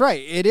 that's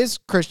right. It is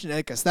Christian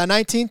Eckes. That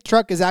 19th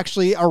truck is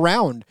actually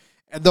around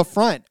the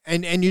front,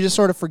 and you just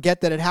sort of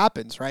forget that it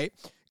happens, right?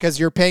 Because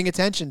you're paying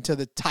attention to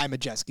the Ty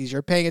Majeskis.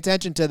 You're paying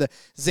attention to the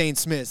Zane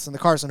Smiths and the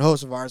Carson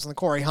Hosevars and the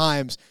Corey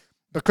Himes.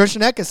 But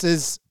Christian Eckes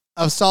is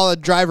a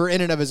solid driver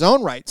in and of his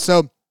own right.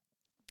 So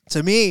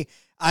to me,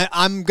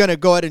 I'm going to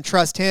go ahead and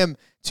trust him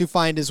to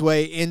find his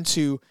way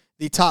into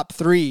the top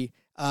 3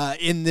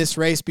 in this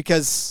race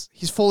because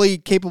he's fully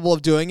capable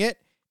of doing it.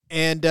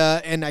 And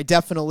I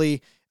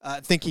definitely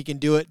think he can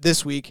do it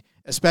this week,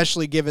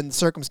 especially given the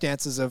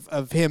circumstances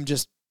of him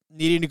just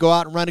needing to go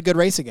out and run a good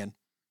race again.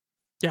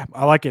 Yeah,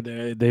 I like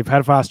it. They've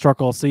had a fast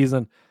truck all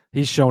season.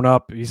 He's shown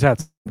up. He's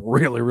had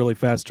really, really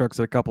fast trucks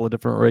at a couple of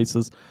different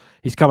races.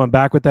 He's coming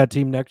back with that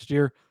team next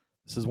year.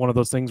 This is one of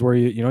those things where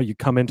you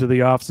come into the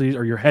offseason,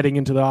 or you're heading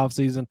into the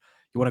offseason.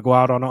 You want to go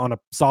out on a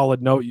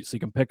solid note so you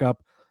can pick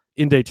up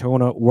in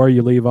Daytona where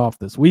you leave off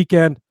this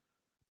weekend.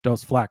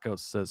 Dos Flacos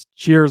says,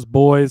 cheers,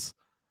 boys.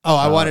 Oh,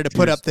 I wanted to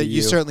put up that you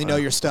you. certainly know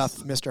your stuff,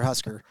 Mr.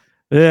 Husker.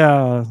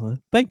 Yeah,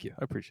 thank you.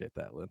 I appreciate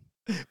that, Lynn.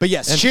 But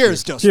yes, And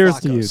cheers, Dos cheers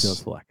Flacos. to you,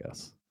 Dos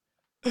Flacos.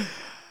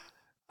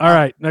 All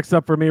right, next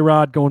up for me,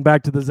 Rod, going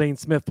back to the Zane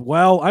Smith.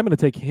 Well, I'm going to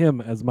take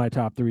him as my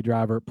top 3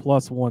 driver,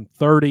 plus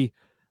 130.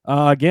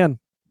 Again,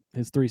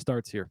 his 3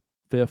 starts here,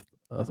 5th,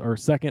 or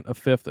 2nd, a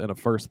 5th, and a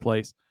 1st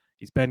place.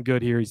 He's been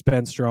good here. He's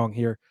been strong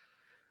here.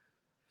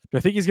 Do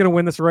I think he's going to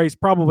win this race?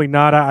 Probably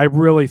not. I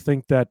really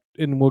think that,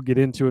 and we'll get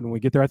into it when we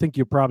get there, I think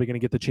you're probably going to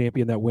get the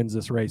champion that wins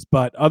this race.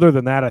 But other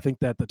than that, I think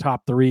that the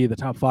top 3, the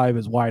top 5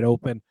 is wide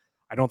open.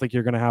 I don't think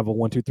you're going to have a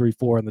 1, 2, 3,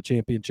 4 in the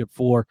championship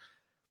 4.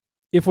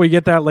 If we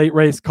get that late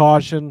race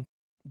caution,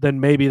 then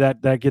maybe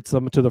that gets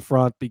them to the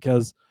front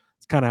because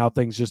it's kind of how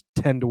things just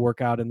tend to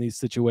work out in these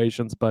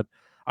situations. But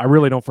I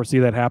really don't foresee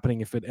that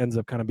happening if it ends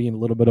up kind of being a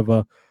little bit of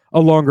a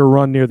longer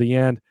run near the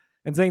end.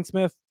 And Zane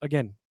Smith,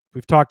 again,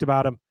 we've talked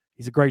about him.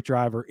 He's a great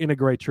driver in a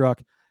great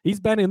truck. He's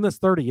been in this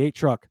 38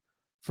 truck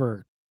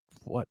for,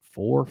 4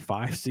 or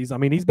 5 seasons? I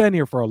mean, he's been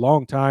here for a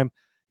long time.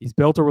 He's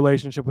built a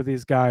relationship with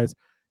these guys.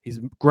 He's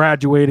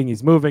graduating.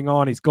 He's moving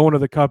on. He's going to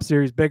the Cup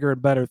Series, bigger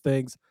and better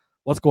things.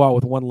 Let's go out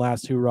with one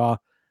last hoorah.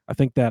 I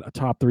think that a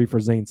top 3 for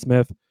Zane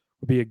Smith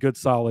would be a good,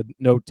 solid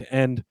note to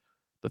end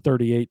the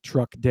 38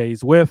 truck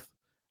days with.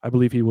 I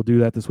believe he will do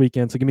that this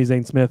weekend. So give me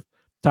Zane Smith,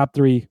 top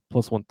 3,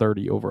 plus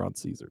 130 over on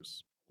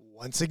Caesars.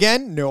 Once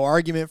again, no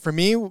argument for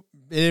me.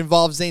 It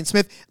involves Zane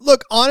Smith.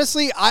 Look,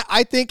 honestly,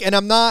 I think, and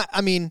I'm not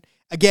going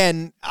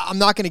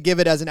to give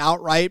it as an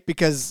outright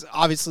because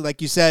obviously,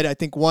 like you said, I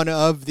think one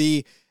of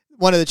the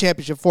one of the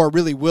championship 4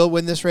 really will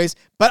win this race.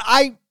 But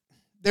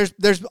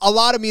there's a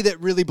lot of me that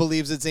really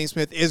believes that Zane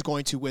Smith is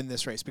going to win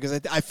this race, because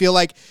I feel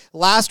like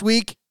last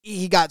week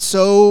he got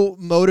so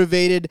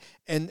motivated,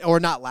 or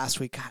not last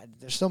week. God,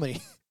 there's so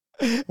many.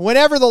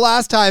 Whenever the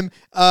last time,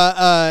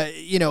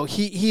 he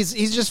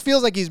just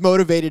feels like he's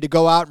motivated to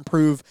go out and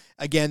prove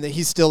again that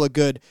he's still a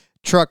good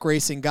truck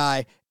racing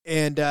guy.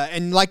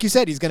 And like you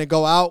said, he's going to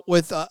go out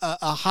with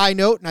a high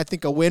note, and I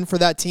think a win for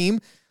that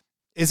team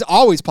is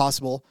always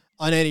possible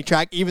on any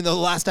track, even though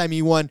the last time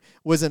he won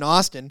was in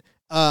Austin.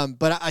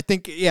 But I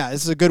think,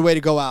 this is a good way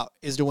to go out,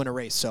 is to win a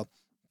race. So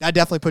that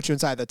definitely puts you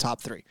inside the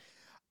top 3.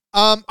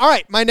 All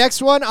right, my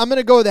next one, I'm going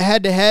to go with the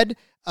head-to-head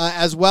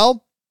as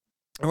well.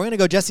 And we're going to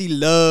go Jesse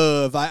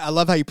Love. I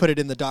love how you put it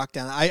in the doc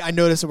down. I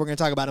noticed that we're going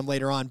to talk about him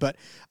later on. But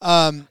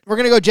we're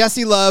going to go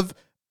Jesse Love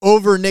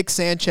over Nick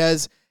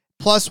Sanchez,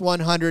 plus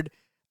 100.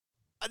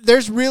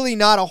 There's really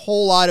not a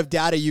whole lot of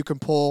data you can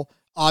pull,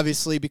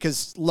 obviously,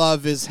 because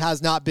Love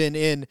has not been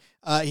in.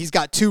 He's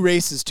got 2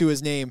 races to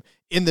his name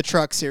in the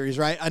truck series,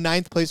 right? A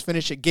 9th place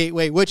finish at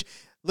Gateway, which,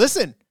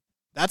 listen,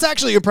 that's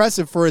actually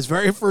impressive for his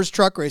very first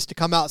truck race to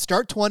come out,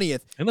 start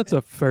 20th. And that's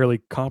a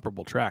fairly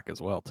comparable track as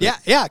well, too.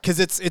 Yeah, because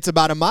it's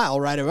about a mile,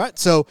 right?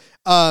 So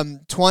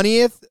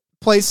 20th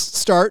place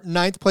start,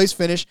 9th place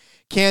finish.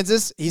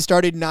 Kansas, he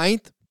started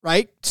 9th,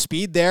 right?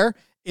 Speed there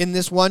in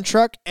this one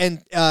truck,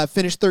 and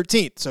finished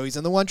 13th. So he's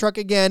in the one truck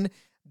again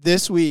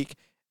this week.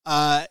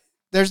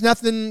 There's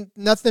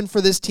nothing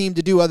for this team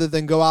to do other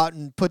than go out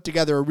and put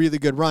together a really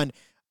good run.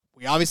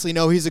 We obviously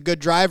know he's a good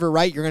driver,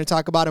 right? You're going to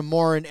talk about him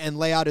more and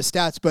lay out his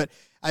stats, but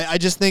I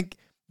just think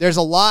there's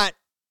a lot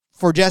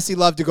for Jesse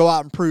Love to go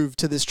out and prove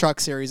to this truck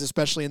series,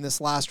 especially in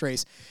this last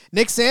race.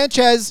 Nick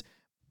Sanchez,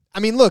 I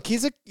mean, look,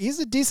 he's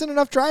a decent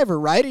enough driver,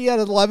 right? He had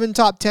 11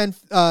 top 10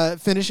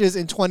 finishes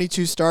in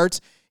 22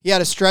 starts. He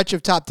had a stretch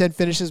of top 10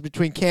 finishes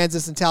between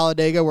Kansas and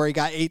Talladega where he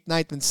got 8th,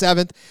 9th, and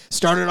 7th.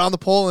 Started on the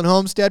pole in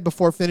Homestead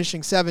before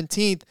finishing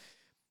 17th.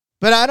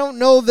 But I don't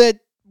know that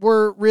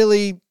we're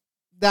really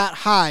that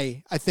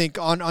high, I think,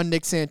 on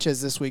Nick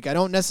Sanchez this week. I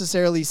don't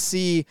necessarily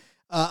see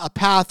a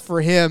path for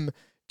him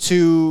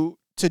to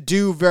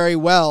do very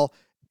well.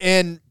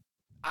 And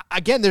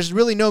again, there's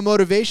really no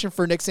motivation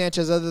for Nick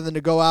Sanchez other than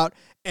to go out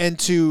and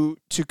to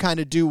kind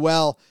of do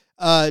well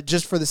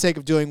just for the sake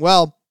of doing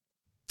well.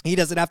 He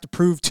doesn't have to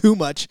prove too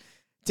much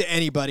to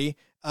anybody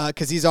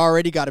because he's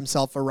already got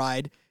himself a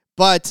ride.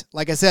 But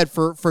like I said,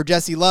 for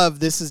Jesse Love,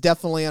 this is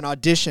definitely an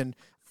audition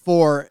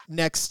for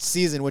next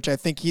season, which I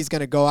think he's going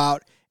to go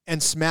out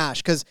and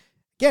smash. Because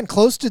again,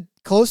 close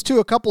to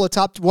a couple of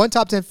top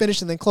 10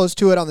 finish and then close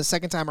to it on the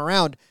second time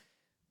around.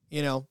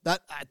 You know,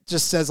 that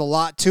just says a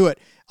lot to it.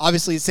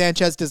 Obviously,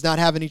 Sanchez does not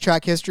have any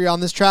track history on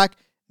this track.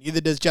 Neither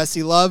does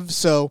Jesse Love.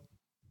 So,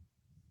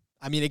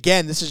 I mean,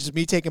 again, this is just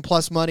me taking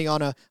plus money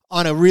on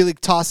a really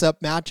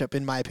toss-up matchup,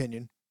 in my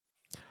opinion.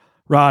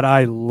 Rod,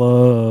 I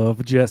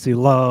love Jesse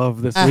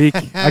Love this week.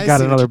 I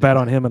got another bet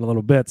on him in a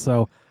little bit,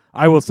 so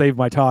I will save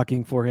my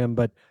talking for him.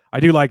 But I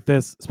do like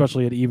this,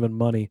 especially at even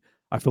money.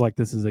 I feel like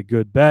this is a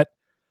good bet.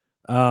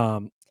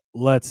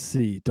 Let's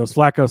see. Dos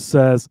Flacco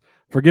says,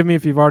 forgive me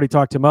if you've already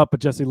talked him up,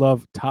 but Jesse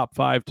Love, top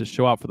 5 to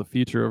show out for the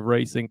future of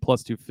racing,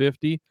 plus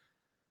 250.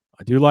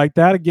 I do like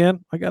that.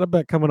 Again, I got a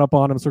bet coming up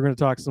on him, so we're going to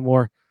talk some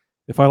more.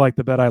 If I like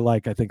the bet I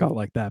think I'll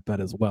like that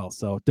bet as well.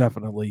 So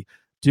definitely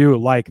do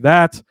like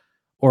that,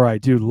 or I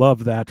do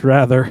love that,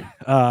 rather.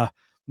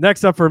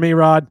 Next up for me,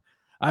 Rod,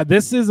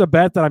 this is a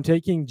bet that I'm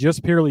taking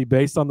just purely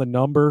based on the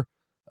number.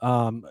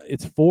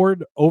 It's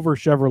Ford over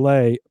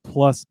Chevrolet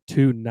plus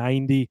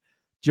 290,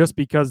 just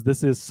because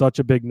this is such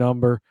a big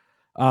number.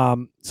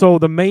 So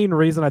the main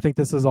reason I think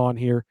this is on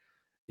here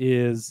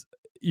is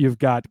you've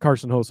got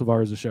Carson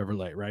Hocevar as a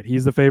Chevrolet, right?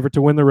 He's the favorite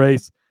to win the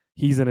race.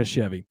 He's in a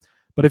Chevy.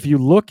 But if you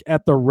look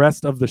at the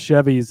rest of the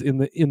Chevys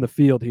in the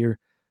field here,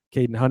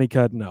 Caden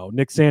Honeycutt, no.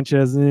 Nick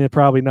Sanchez,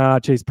 probably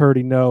not. Chase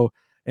Purdy, no.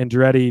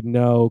 Andretti,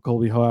 no.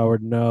 Colby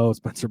Howard, no.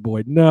 Spencer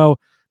Boyd, no.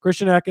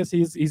 Christian Eckes,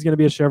 he's going to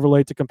be a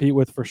Chevrolet to compete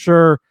with for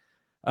sure.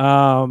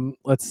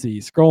 Let's see.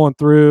 Scrolling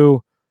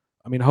through,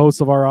 I mean,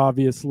 Hocevar,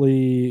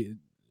 obviously,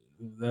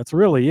 that's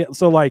really it.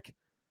 So, like,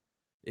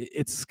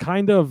 it's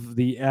kind of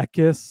the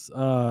Eckes,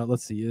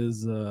 let's see,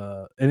 is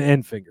an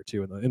Enfinger,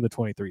 too, in the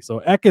 23.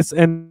 So, Eckes,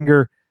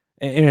 Enfinger,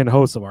 and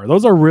Hocevar.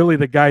 Those are really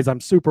the guys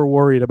I'm super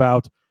worried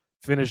about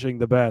finishing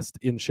the best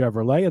in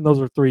Chevrolet, and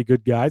those are 3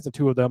 good guys, and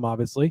 2 of them,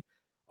 obviously,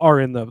 are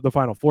in the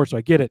Final Four, so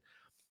I get it.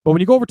 But when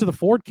you go over to the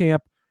Ford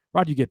camp,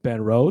 Rod, you get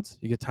Ben Rhodes,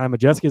 you get Ty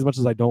Majeski, as much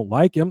as I don't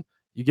like him,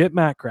 you get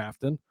Matt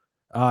Crafton,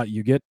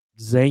 you get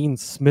Zane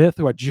Smith,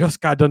 who I just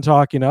got done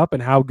talking up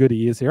and how good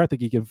he is here. I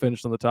think he can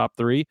finish in the top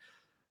 3.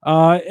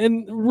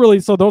 And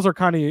really, so those are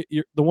kind of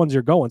the ones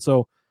you're going.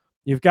 So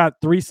you've got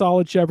 3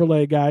 solid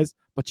Chevrolet guys,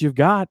 but you've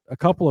got a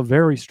couple of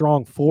very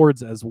strong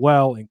Fords as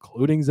well,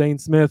 including Zane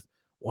Smith,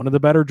 one of the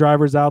better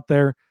drivers out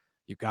there.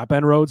 You've got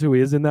Ben Rhodes, who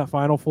is in that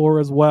Final Four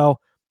as well.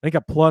 I think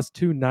a plus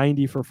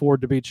 290 for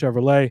Ford to beat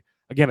Chevrolet.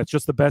 Again, it's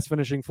just the best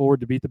finishing Ford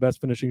to beat the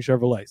best finishing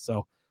Chevrolet.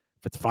 So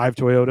if it's 5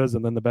 Toyotas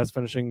and then the best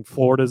finishing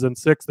Ford is in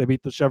 6, they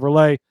beat the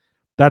Chevrolet.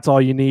 That's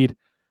all you need.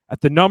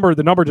 At the number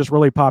just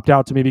really popped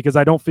out to me because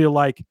I don't feel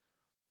like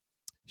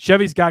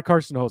Chevy's got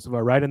Carson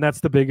Hocevar, right? And that's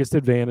the biggest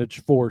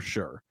advantage for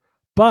sure.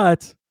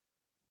 But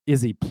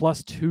is he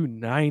plus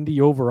 290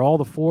 over all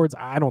the Fords?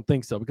 I don't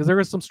think so, because there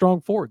is some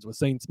strong Fords with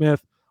St.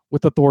 Smith,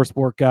 with the Thor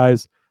Sport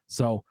guys.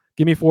 So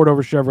give me Ford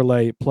over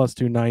Chevrolet plus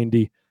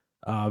 290.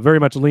 Very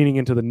much leaning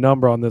into the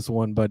number on this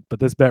one, but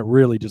this bet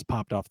really just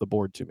popped off the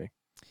board to me.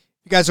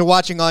 You guys are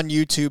watching on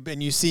YouTube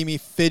and you see me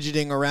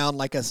fidgeting around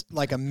like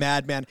a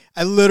madman.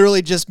 I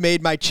literally just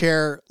made my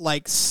chair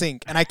like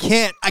sink, and I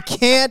can't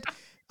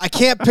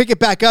pick it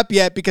back up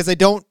yet because I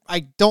don't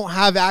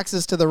have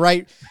access to the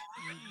right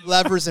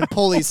levers and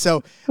pulleys.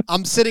 So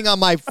I'm sitting on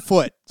my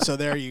foot. So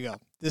there you go.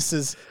 This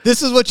is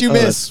what you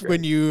miss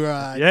when you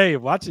yeah,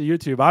 watch the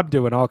YouTube. I'm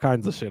doing all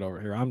kinds of shit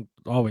over here. I'm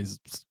always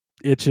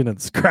itching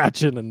and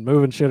scratching and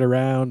moving shit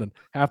around, and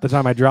half the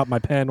time I drop my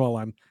pen while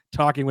I'm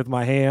talking with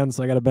my hands,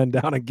 so I got to bend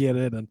down and get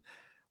it, and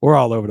we're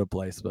all over the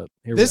place. But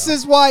this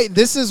is why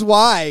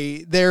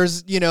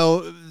there's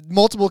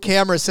multiple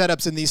camera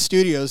setups in these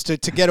studios to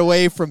get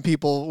away from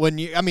people.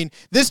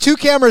 This 2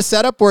 camera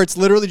setup where it's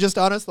literally just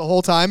on us the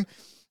whole time,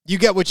 you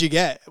get what you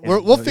get.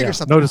 We'll figure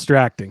something no out.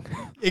 Distracting.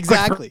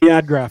 Exactly.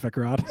 Add graphic,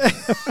 Rod.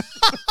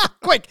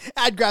 Quick,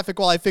 add graphic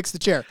while I fix the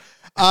chair.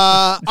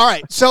 All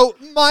right, so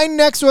my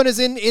next one is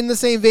in the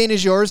same vein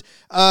as yours,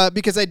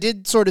 because I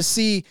did sort of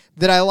see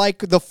that I like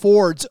the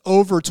Fords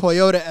over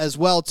Toyota as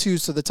well too.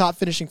 So the top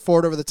finishing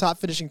Ford over the top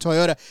finishing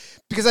Toyota,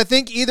 because I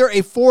think either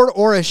a Ford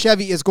or a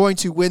Chevy is going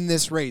to win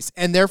this race,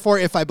 and therefore,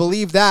 if I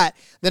believe that,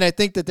 then I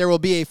think that there will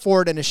be a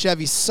Ford and a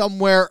Chevy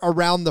somewhere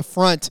around the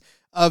front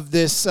of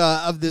this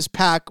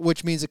pack,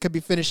 which means it could be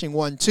finishing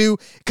 1-2.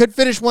 It could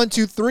finish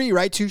 1-2-3,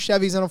 right? 2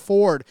 Chevys and a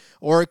Ford,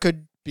 or it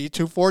could be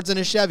 2 Fords and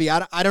a Chevy.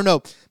 I don't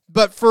know.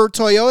 But for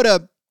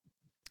Toyota,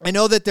 I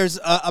know that there's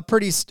a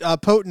pretty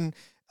potent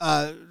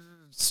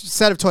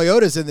set of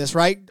Toyotas in this,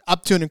 right?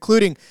 Up to and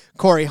including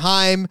Corey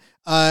Heim.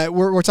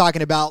 We're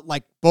talking about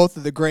like both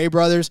of the Gray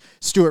brothers,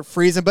 Stuart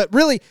Friesen. But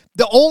really,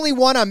 the only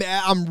one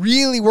I'm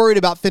really worried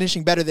about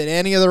finishing better than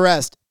any of the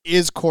rest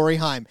is Corey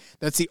Heim.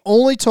 That's the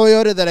only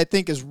Toyota that I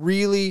think is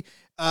really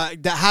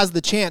that has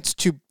the chance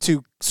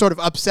to sort of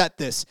upset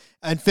this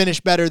and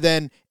finish better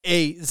than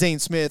a Zane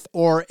Smith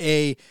or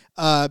a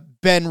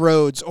Ben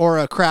Rhodes or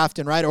a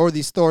Craftsman, right? Or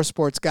these Thor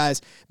Sports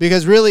guys.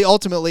 Because really,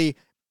 ultimately,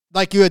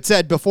 like you had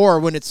said before,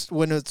 when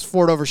it's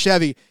Ford over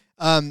Chevy,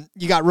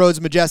 you got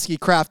Rhodes, Majeski,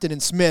 Craftsman,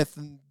 and Smith,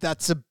 and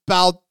that's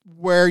about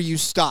where you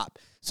stop.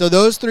 So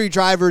those 3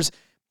 drivers,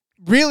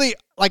 really,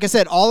 like I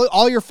said,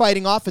 all you're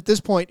fighting off at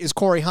this point is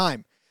Corey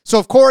Heim. So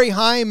if Corey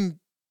Heim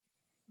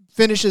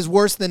finishes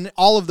worse than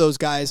all of those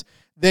guys,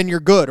 then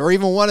you're good. Or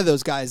even one of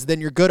those guys, then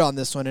you're good on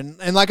this one.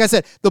 And like I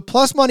said, the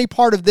plus money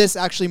part of this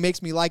actually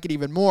makes me like it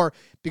even more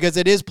because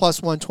it is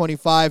plus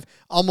 125,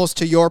 almost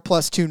to your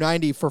plus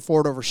 290 for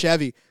Ford over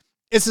Chevy.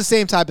 It's the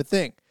same type of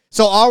thing.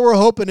 So all we're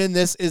hoping in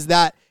this is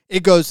that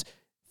it goes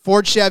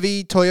Ford,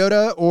 Chevy,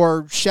 Toyota,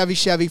 or Chevy,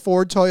 Chevy,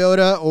 Ford,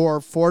 Toyota, or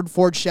Ford,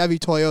 Ford, Chevy,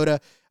 Toyota,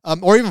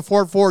 or even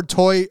Ford,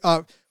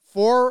 Toyota,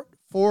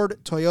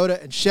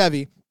 and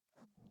Chevy.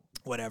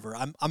 Whatever.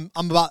 I'm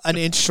about an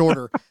inch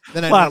shorter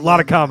than a lot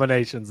of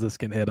combinations this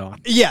can hit on.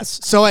 Yes.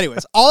 So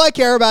anyways, all I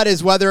care about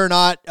is whether or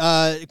not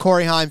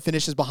Corey Heim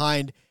finishes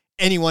behind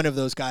any one of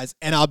those guys,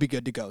 and I'll be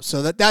good to go.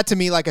 So that to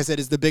me, like I said,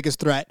 is the biggest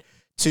threat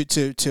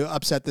to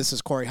upset this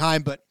is Corey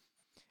Heim. But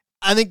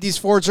I think these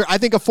Fords I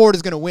think a Ford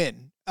is going to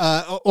win,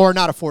 or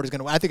not a Ford is going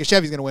to win. I think a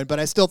Chevy's going to win, but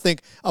I still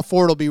think a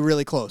Ford will be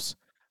really close.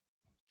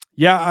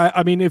 Yeah,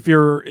 I mean, if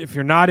you're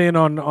not in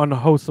on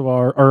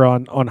Hocevar or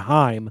on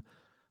Heim,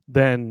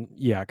 then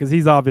yeah, because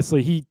he's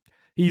obviously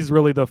he's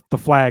really the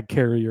flag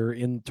carrier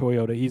in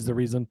Toyota. He's the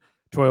reason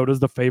Toyota's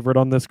the favorite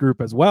on this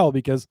group as well,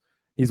 because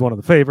he's one of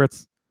the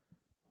favorites.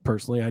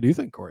 Personally, I do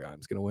think Corey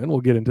Heim's going to win. We'll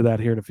get into that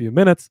here in a few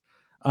minutes.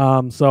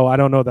 So I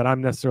don't know that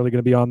I'm necessarily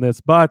going to be on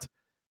this, but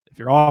if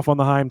you're off on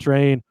the Heim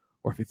train,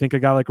 or if you think a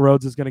guy like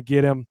Rhodes is going to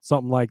get him,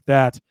 something like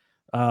that,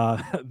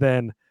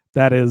 then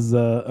that is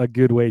a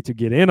good way to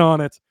get in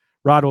on it.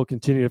 Rod will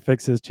continue to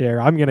fix his chair.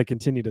 I'm going to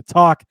continue to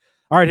talk.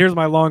 All right, here's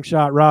my long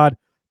shot, Rod.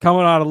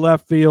 Coming out of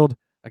left field,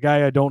 a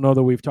guy I don't know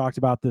that we've talked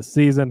about this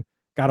season.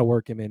 Got to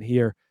work him in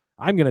here.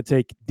 I'm going to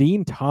take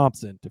Dean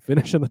Thompson to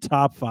finish in the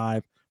top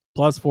 5,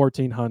 plus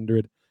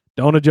 1,400.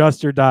 Don't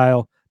adjust your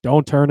dial.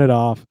 Don't turn it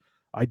off.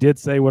 I did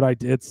say what I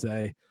did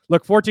say.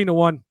 Look,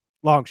 14-1,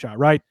 long shot,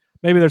 right?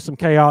 Maybe there's some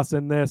chaos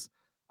in this.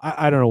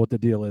 I don't know what the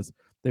deal is.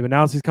 They've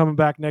announced he's coming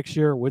back next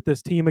year with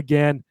this team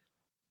again.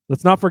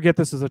 Let's not forget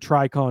this is a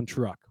Tricon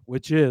truck,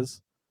 which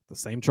is the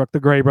same truck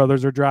the Gray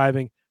brothers are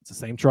driving. It's the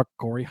same truck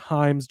Corey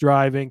Heim's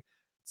driving.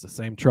 It's the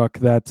same truck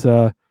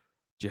that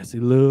Jesse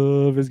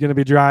Love is going to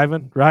be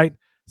driving, right?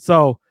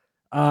 So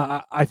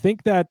I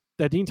think that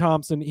Dean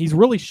Thompson, he's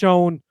really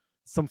shown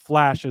some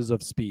flashes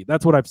of speed.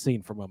 That's what I've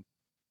seen from him.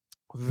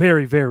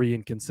 Very, very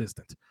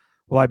inconsistent.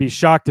 Will I be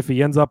shocked if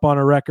he ends up on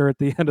a wrecker at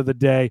the end of the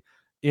day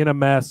in a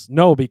mess?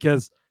 No,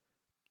 because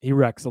he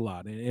wrecks a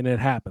lot, and it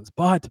happens.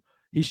 But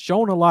he's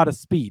shown a lot of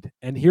speed.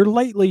 And here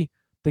lately,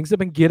 things have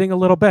been getting a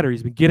little better.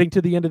 He's been getting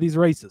to the end of these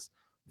races.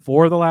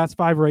 4 of the last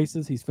 5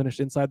 races, he's finished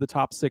inside the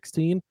top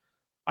 16.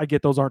 I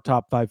get those aren't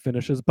top 5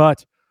 finishes,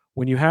 but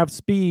when you have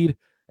speed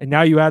and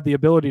now you add the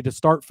ability to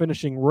start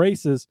finishing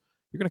races,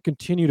 you're going to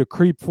continue to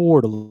creep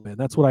forward a little bit. And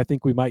that's what I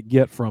think we might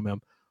get from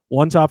him.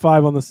 1 top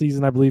 5 on the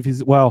season, I believe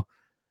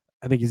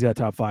I think he's got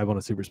top 5 on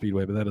a super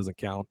speedway, but that doesn't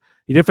count.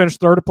 He did finish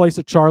 3rd place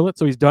at Charlotte,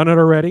 so he's done it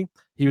already.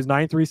 He was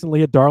 9th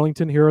recently at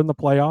Darlington here in the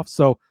playoffs,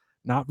 so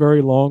not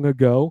very long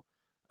ago.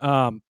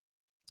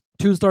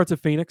 2 starts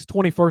at Phoenix,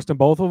 21st in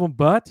both of them,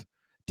 but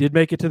did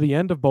make it to the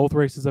end of both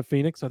races at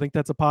Phoenix. So I think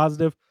that's a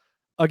positive.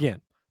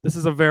 Again, this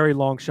is a very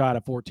long shot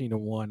at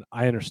 14-1.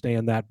 I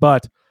understand that,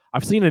 but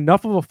I've seen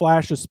enough of a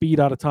flash of speed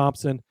out of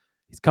Thompson.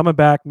 He's coming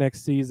back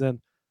next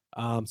season.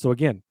 So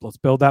again, let's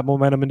build that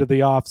momentum into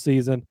the off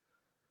season.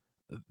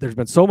 There's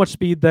been so much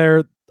speed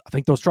there. I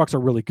think those trucks are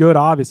really good.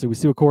 Obviously, we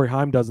see what Corey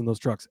Heim does in those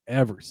trucks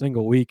every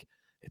single week.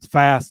 It's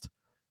fast.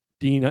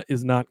 Dean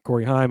is not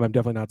Corey Heim. I'm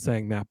definitely not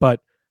saying that,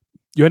 but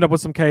you end up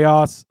with some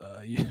chaos.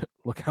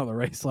 Look how the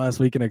race last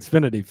week in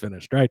Xfinity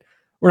finished, right?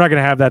 We're not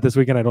going to have that this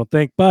weekend, I don't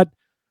think, but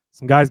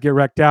some guys get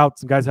wrecked out.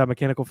 Some guys have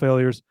mechanical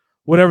failures.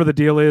 Whatever the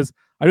deal is,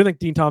 I do think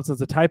Dean Thompson's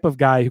the type of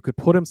guy who could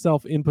put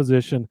himself in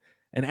position,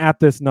 and at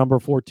this number,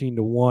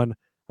 14-1,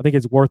 I think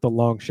it's worth a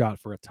long shot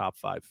for a top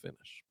 5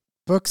 finish.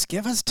 Books,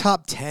 give us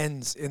top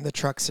 10s in the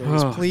truck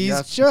series, please.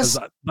 Yes, just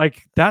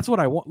that's what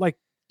I want.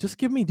 Just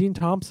give me Dean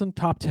Thompson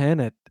top 10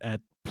 at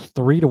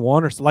 3-1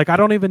 or so. I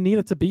don't even need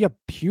it to be a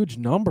huge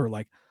number.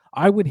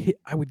 I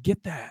would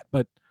get that,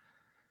 but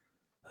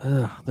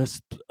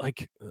that's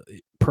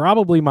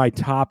probably my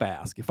top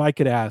ask. If I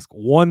could ask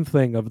one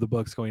thing of the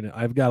books going in,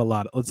 I've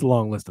got it's a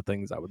long list of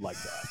things I would like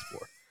to ask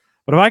for.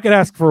 But if I could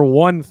ask for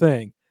one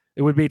thing,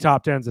 it would be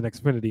top 10s in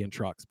Xfinity and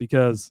trucks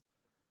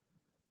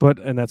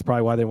and that's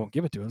probably why they won't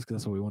give it to us, because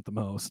that's what we want the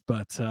most.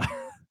 But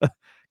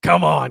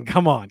come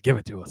on, give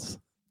it to us.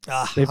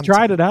 They've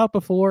tried it out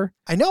before.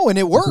 I know, and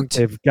it worked.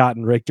 They've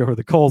gotten raked over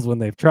the coals when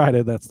they've tried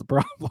it. That's the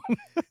problem.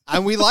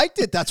 And we liked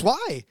it. That's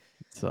why.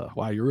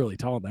 Wow, you're really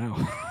tall now.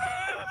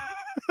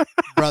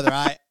 Brother,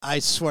 I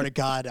swear to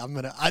God,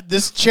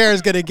 this chair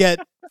is gonna get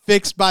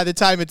fixed by the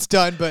time it's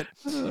done, but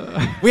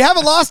we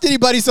haven't lost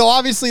anybody, so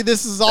obviously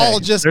this is all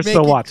just they're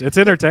still watching. It's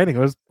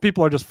entertaining.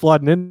 People are just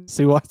flooding in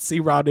to see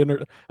Rod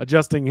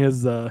adjusting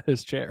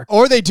his chair.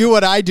 Or they do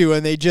what I do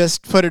and they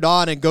just put it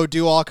on and go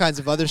do all kinds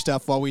of other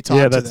stuff while we talk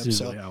to them. Yeah, that's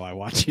usually how I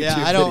watch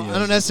YouTube. I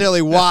don't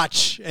necessarily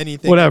watch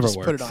anything. Whatever I just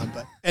works. Put it on,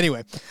 but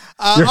anyway.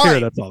 You're all here, right.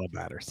 that's all that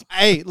matters.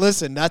 Hey,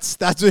 listen, that's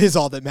what is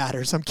all that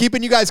matters. I'm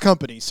keeping you guys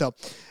company. So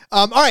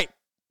all right.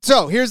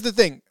 So here's the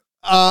thing.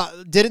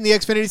 Did it in the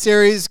Xfinity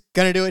series,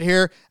 gonna do it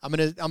here. I'm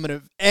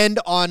gonna end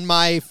on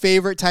my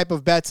favorite type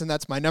of bets, and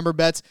that's my number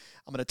bets.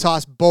 I'm gonna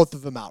toss both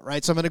of them out,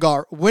 right? So I'm gonna go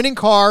our winning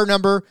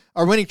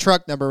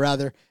truck number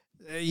rather.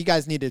 You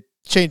guys need to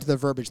change the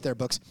verbiage there,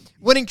 books.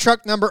 Winning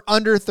truck number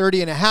under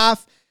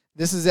 30.5.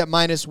 This is at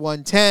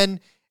 -110,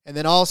 and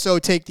then also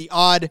take the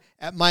odd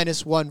at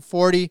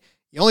 -140.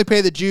 You only pay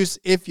the juice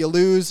if you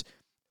lose.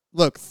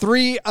 Look,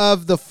 3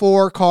 of the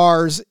 4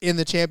 cars in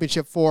the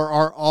championship 4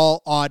 are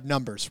all odd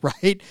numbers,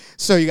 right?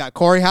 So you got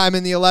Corey Heim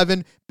in the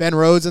 11, Ben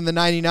Rhodes in the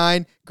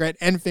 99, Grant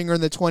Enfinger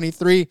in the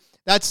 23.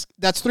 That's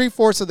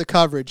 3/4 of the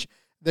coverage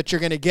that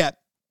you're going to get.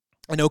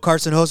 I know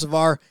Carson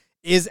Hocevar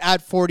is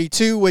at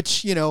 42,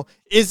 which,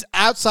 is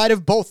outside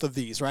of both of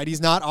these, right?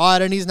 He's not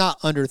odd and he's not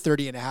under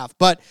 30.5.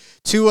 But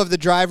 2 of the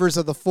drivers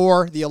of the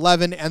 4, the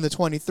 11 and the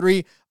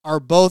 23, are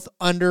both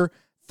under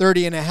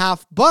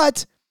 30.5.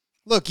 But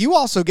look, you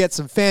also get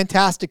some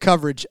fantastic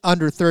coverage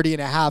under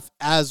 30.5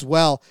 as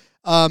well.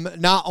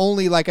 Not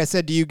only, like I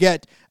said, do you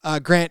get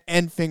Grant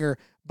Enfinger,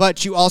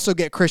 but you also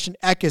get Christian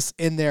Eckes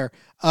in there.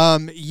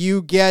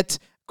 You get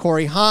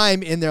Corey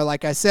Heim in there,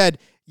 like I said.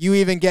 You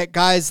even get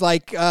guys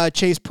like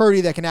Chase Purdy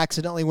that can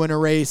accidentally win a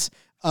race,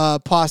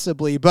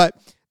 possibly. But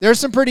there's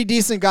some pretty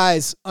decent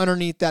guys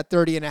underneath that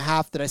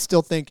 30.5 that I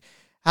still think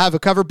have a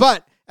cover.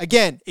 But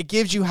again, it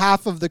gives you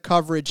half of the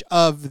coverage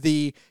of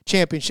the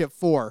championship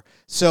 4.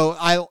 So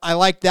I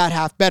like that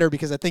half better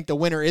because I think the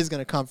winner is going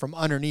to come from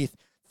underneath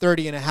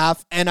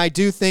 30.5. And I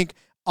do think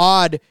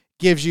odd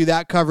gives you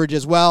that coverage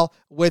as well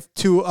with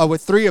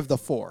 3 of the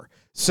 4.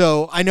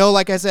 So I know,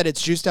 like I said,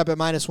 it's juiced up at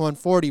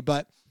 -140,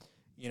 but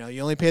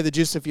you only pay the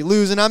juice if you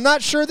lose. And I'm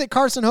not sure that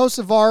Carson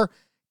Hocevar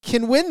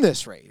can win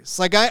this race.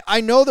 I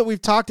know that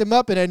we've talked him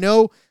up, and I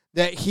know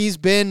that he's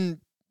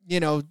been,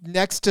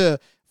 next to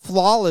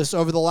flawless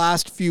over the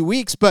last few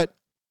weeks, but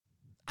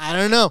I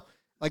don't know.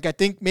 I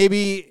think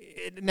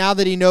maybe now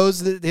that he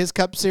knows that his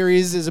Cup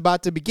Series is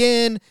about to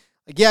begin,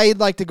 he'd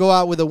like to go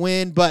out with a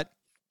win, but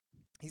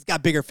he's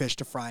got bigger fish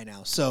to fry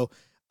now. So,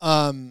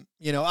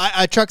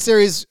 a Truck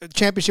Series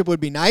championship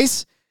would be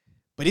nice,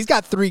 but he's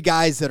got 3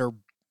 guys that are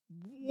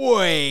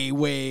way,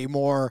 way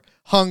more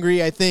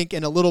hungry, I think,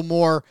 and a little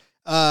more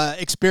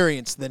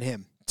experienced than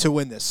him to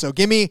win this. So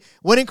give me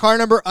winning car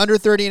number under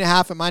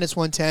 30.5 at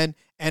 -110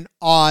 and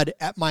odd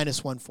at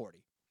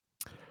 -140.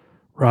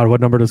 Rod,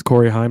 what number does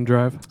Corey Heim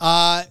drive?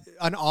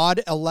 An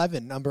odd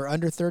 11, number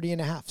under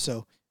 30.5.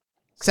 So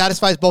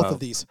satisfies both of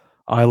these.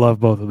 I love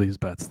both of these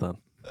bets then.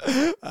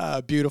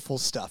 Beautiful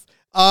stuff.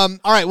 All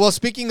right. Well,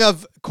 speaking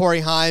of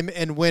Corey Heim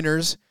and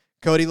winners,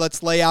 Cody,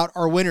 let's lay out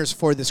our winners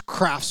for this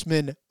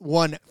Craftsman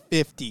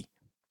 150.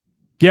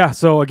 Yeah,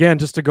 so again,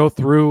 just to go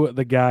through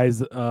the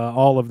guys,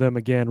 all of them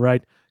again,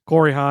 right?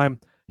 Corey Heim,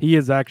 he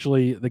is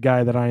actually the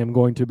guy that I am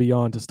going to be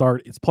on to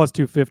start. It's plus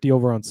 250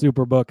 over on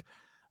Superbook.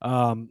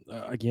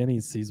 Again,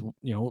 he's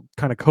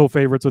kind of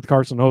co-favorites with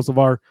Carson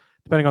Hocevar.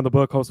 Depending on the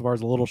book, Hocevar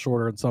is a little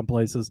shorter in some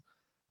places.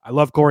 I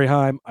love Corey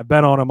Heim. I've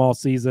bet on him all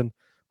season.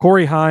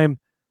 Corey Heim,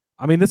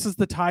 I mean, this is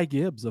the Ty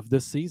Gibbs of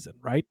this season,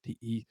 right?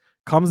 He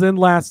comes in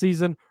last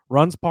season,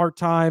 runs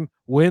part-time,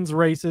 wins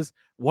races,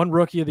 won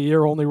Rookie of the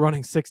Year, only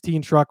running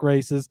 16 truck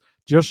races,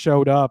 just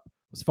showed up,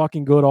 was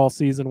fucking good all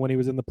season when he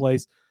was in the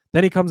place.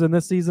 Then he comes in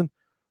this season.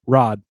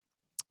 Rod,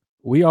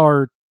 we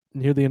are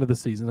near the end of the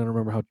season. I don't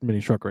remember how many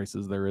truck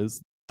races there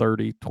is,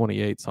 30,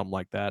 28, something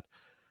like that.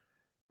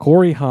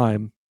 Corey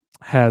Heim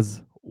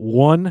has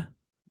one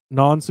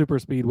non-super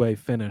speedway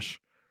finish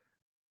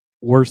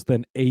worse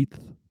than 8th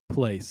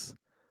place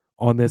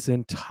on this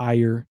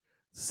entire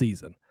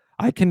season.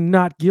 I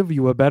cannot give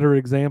you a better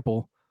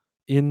example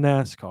in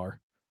NASCAR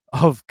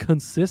of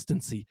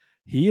consistency.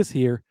 He is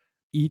here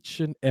each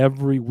and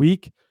every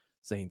week.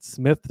 Zane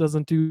Smith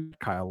doesn't do,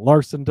 Kyle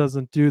Larson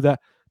doesn't do that.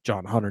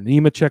 John Hunter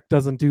Nemechek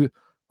doesn't do.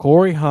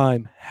 Corey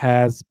Heim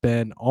has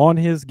been on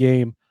his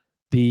game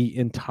the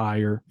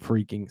entire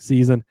freaking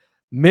season.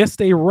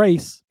 Missed a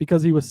race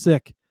because he was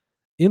sick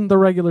in the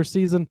regular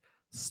season,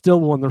 still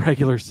won the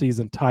regular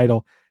season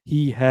title.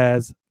 He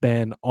has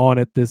been on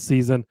it this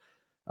season.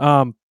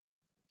 And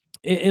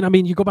I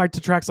mean, you go back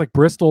to tracks like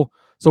Bristol.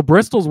 So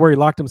Bristol's where he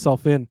locked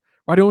himself in.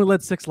 Right, he only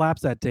led 6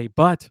 laps that day,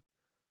 but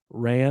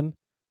ran,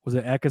 was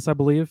it Eckes, I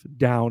believe,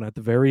 down at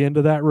the very end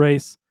of that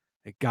race.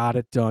 It got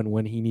it done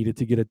when he needed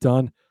to get it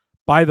done.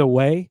 By the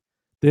way,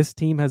 this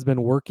team has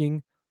been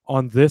working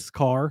on this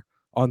car,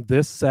 on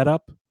this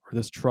setup, or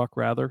this truck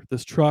rather,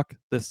 this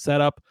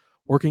setup,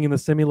 working in the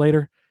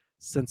simulator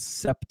since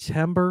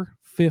September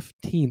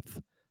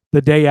 15th,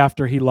 the day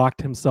after he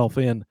locked himself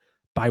in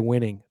by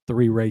winning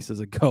 3 races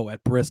ago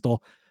at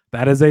Bristol.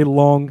 That is a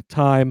long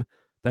time.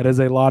 That is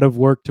a lot of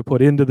work to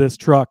put into this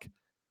truck.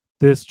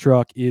 This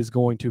truck is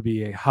going to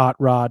be a hot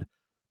rod.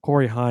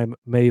 Corey Heim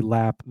may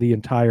lap the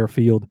entire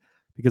field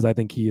because I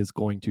think he is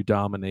going to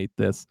dominate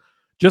this.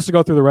 Just to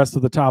go through the rest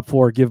of the top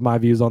 4, give my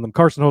views on them.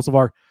 Carson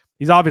Hocevar,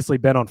 he's obviously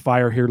been on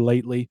fire here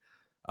lately,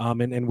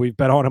 and we've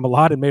bet on him a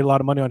lot and made a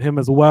lot of money on him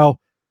as well.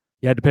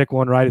 You had to pick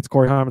one, right? It's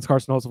Corey Heim, it's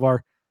Carson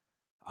Hocevar.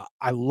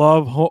 I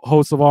love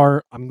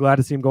Hocevar. I'm glad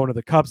to see him going to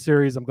the Cup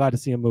Series. I'm glad to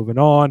see him moving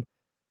on.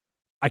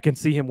 I can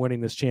see him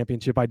winning this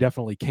championship. I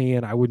definitely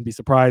can. I wouldn't be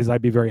surprised.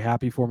 I'd be very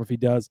happy for him if he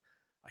does.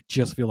 I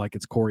just feel like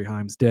it's Corey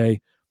Heim's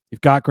day.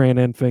 You've got Grant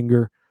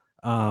Enfinger.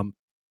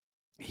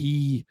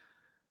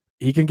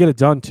 He can get it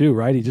done too,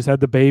 right? He just had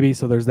the baby,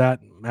 so there's that.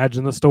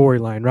 Imagine the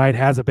storyline, right?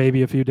 Has a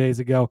baby a few days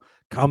ago,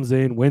 comes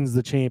in, wins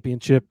the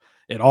championship.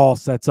 It all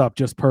sets up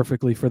just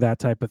perfectly for that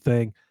type of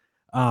thing.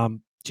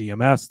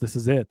 GMS, this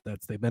is it.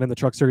 They've been in the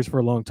Truck Series for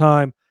a long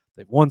time.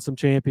 They've won some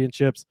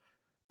championships.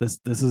 This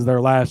is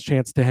their last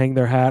chance to hang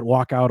their hat,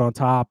 walk out on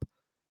top.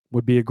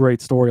 Would be a great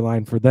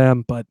storyline for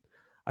them, but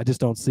I just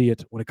don't see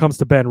it. When it comes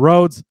to Ben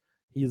Rhodes,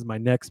 he is my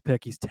next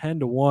pick. He's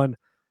 10-1.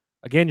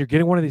 Again, you're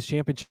getting one of these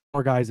championship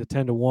guys at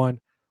 10-1.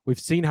 We've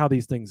seen how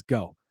these things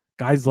go.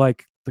 Guys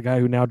like the guy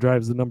who now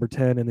drives the number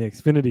 10 in the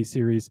Xfinity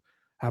Series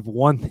have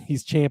won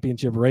these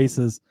championship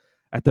races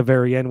at the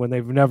very end when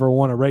they've never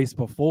won a race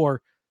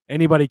before.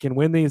 Anybody can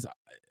win these.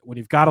 When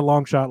you've got a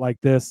long shot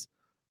like this,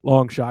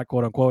 long shot,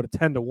 quote unquote, at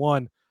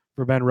 10-1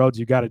 for Ben Rhodes,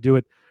 you got to do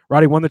it.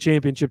 Roddy won the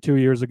championship 2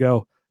 years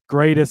ago.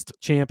 Greatest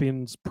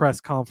champions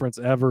press conference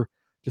ever.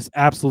 Just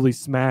absolutely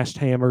smashed,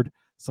 hammered.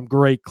 Some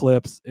great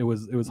clips. It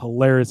was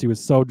hilarious. He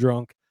was so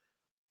drunk.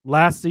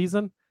 Last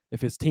season,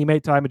 if his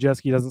teammate Ty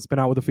Majeski doesn't spin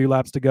out with a few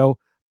laps to go,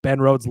 Ben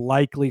Rhodes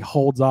likely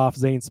holds off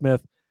Zane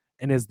Smith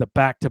and is the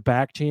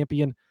back-to-back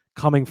champion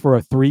coming for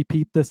a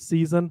three-peat this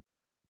season.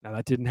 Now,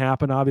 that didn't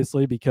happen,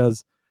 obviously,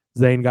 because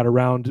Zane got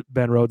around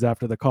Ben Rhodes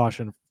after the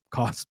caution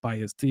caused by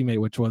his teammate,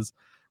 which was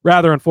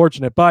rather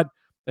unfortunate. But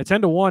at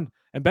 10-1,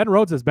 and Ben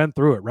Rhodes has been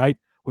through it, right?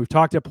 We've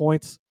talked at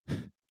points.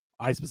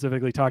 I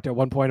specifically talked at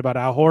one point about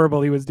how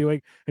horrible he was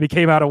doing, and he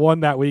came out and won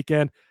that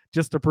weekend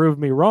just to prove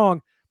me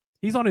wrong.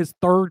 He's on his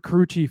 3rd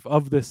crew chief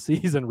of this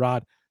season,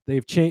 Rod. They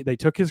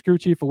took his crew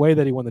chief away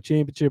that he won the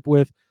championship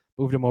with,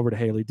 moved him over to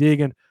Haley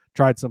Deegan,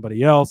 tried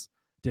somebody else,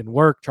 didn't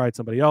work, tried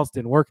somebody else,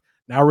 didn't work.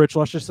 Now Rich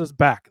Luscious is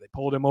back. They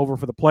pulled him over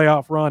for the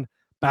playoff run,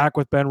 back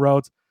with Ben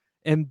Rhodes.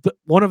 And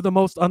one of the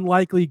most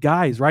unlikely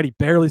guys, right? He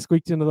barely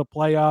squeaked into the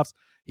playoffs.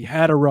 He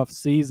had a rough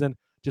season,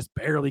 just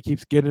barely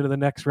keeps getting to the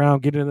next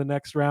round,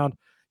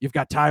 You've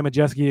got Ty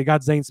Majeski, you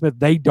got Zane Smith.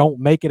 They don't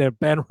make it, and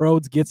Ben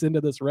Rhodes gets into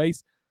this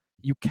race.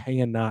 You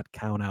cannot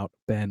count out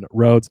Ben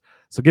Rhodes.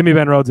 So give me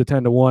Ben Rhodes at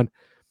 10-1.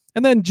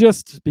 And then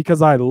just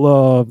because I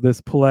love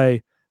this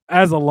play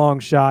as a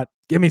long shot,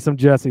 give me some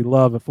Jesse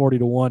Love at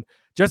 40-1.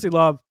 Jesse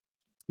Love,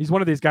 he's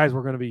one of these guys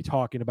we're going to be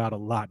talking about a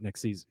lot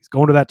next season. He's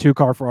going to that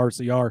 2-car for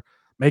RCR,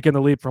 making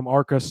the leap from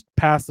ARCA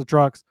past the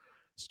trucks,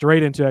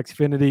 straight into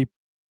Xfinity.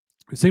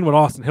 We've seen what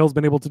Austin Hill's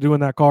been able to do in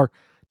that car.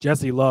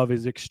 Jesse Love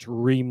is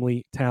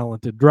extremely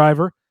talented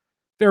driver.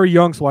 Very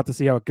young, so we'll have to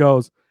see how it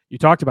goes. You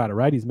talked about it,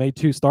 right? He's made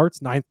 2 starts,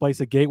 9th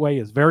place at Gateway,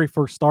 his very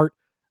first start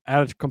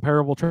at a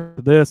comparable track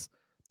to this,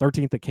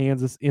 13th at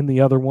Kansas in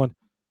the other one.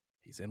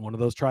 He's in one of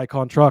those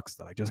Tricon trucks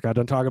that I just got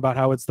done talking about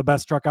how it's the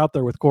best truck out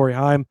there with Corey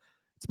Heim.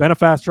 It's been a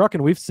fast truck,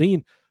 and we've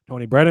seen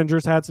Tony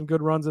Bredinger's had some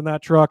good runs in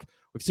that truck.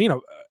 We've seen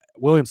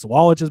William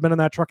Sawalich has been in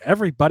that truck.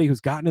 Everybody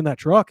who's gotten in that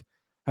truck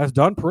has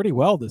done pretty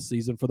well this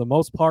season for the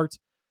most part.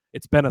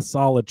 It's been a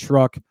solid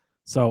truck.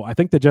 So I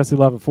think the Jesse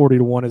Love at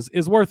 40-1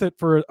 is worth it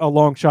for a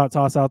long shot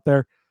toss out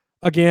there.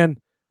 Again,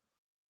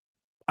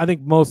 I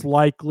think most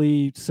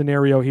likely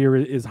scenario here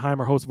is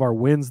Heimer Hocevar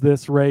wins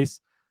this race.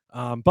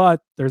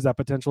 But there's that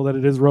potential that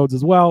it is Rhodes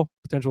as well.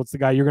 Potential it's the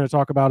guy you're going to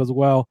talk about as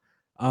well.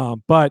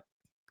 But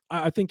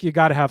I think you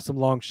got to have some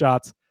long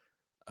shots.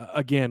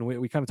 Again,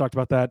 we kind of talked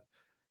about that.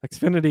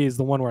 Xfinity is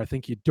the one where I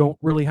think you don't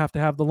really have to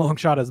have the long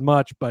shot as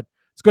much, but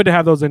it's good to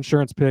have those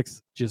insurance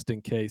picks just in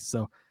case.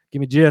 So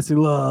give me Jesse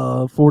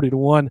Love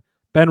 40-1,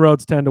 Ben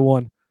Rhodes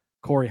 10-1,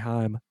 Corey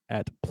Heim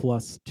at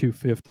plus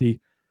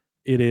 250.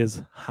 It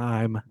is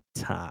Heim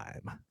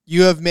time.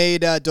 You have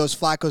made Dos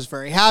Flacos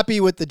very happy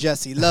with the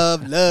Jesse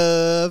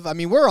Love. I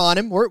mean, we're on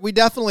him. We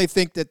definitely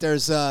think that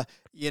there's a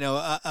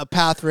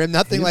path for him.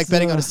 Nothing like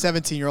betting on a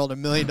 17-year-old $1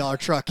 million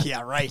truck.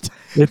 Yeah, right.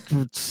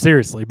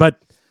 Seriously, but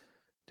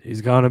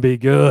he's gonna be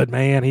good,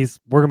 man.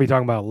 We're gonna be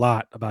talking about a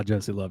lot about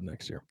Jesse Love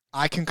next year.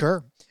 I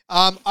concur.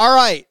 All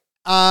right.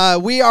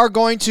 We are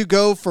going to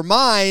go for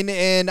mine,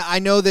 and I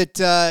know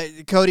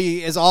that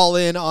Cody is all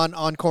in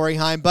on Corey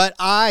Heim, but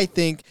I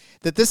think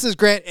that this is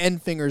Grant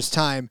Enfinger's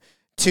time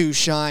to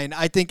shine.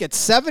 I think at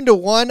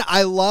 7-1,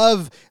 I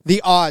love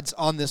the odds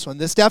on this one.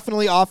 This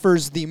definitely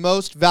offers the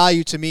most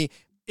value to me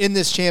in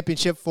this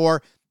championship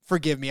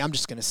forgive me, I'm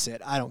just going to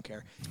sit. I don't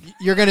care.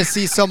 You're going to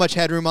see so much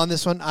headroom on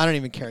this one. I don't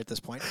even care at this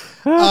point.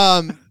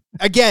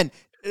 Again,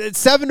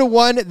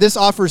 7-1, this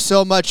offers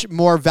so much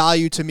more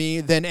value to me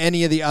than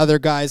any of the other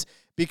guys,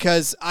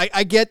 because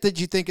I get that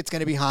you think it's going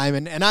to be Heim,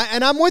 and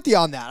I'm with you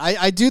on that.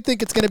 I do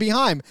think it's going to be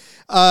Heim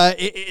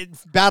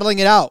battling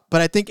it out,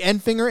 but I think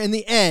Enfinger in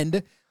the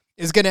end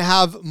is going to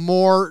have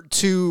more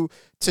to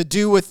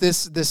do with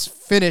this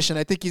finish, and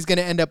I think he's going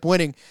to end up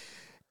winning.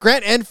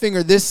 Grant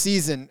Enfinger this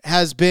season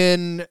has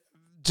been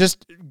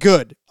just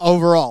good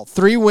overall.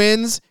 3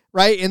 wins,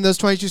 right, in those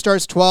 22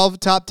 starts, 12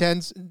 top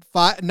 10s,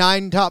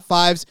 9 top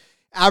 5s,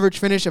 average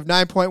finish of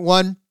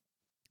 9.1.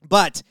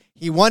 But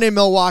he won in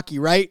Milwaukee,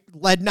 right?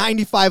 Led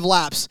 95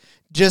 laps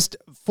just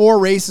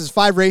 5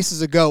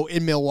 races ago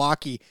in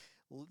Milwaukee.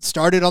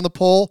 Started on the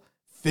pole,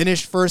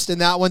 finished first in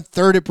that one,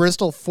 3rd at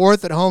Bristol,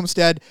 4th at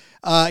Homestead.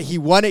 He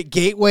won at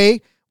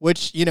Gateway,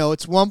 which,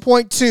 it's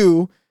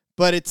 1.2,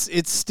 but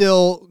it's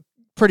still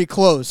pretty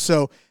close.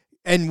 So,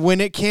 and win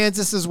at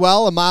Kansas as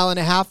well, 1.5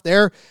 miles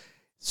there.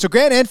 So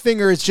Grant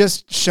Enfinger has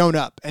just shown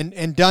up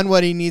and done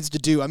what he needs to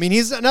do. I mean,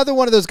 he's another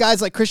one of those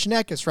guys like Christian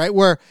Eckes, right,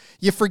 where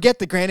you forget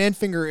that Grant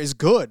Enfinger is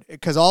good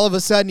because all of a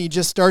sudden he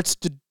just starts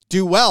to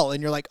do well,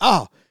 and you're like,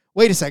 oh,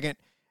 wait a second,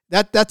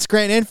 that's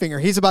Grant Enfinger.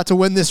 He's about to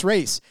win this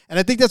race, and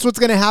I think that's what's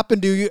going to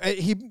happen to you.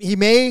 He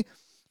may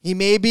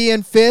be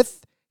in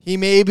 5th, he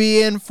may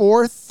be in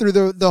 4th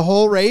through the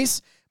whole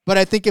race, but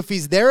I think if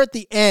he's there at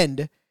the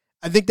end,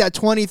 I think that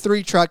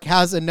 23 truck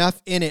has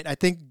enough in it. I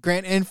think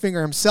Grant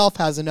Enfinger himself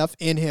has enough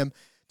in him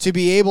to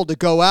be able to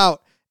go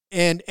out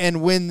and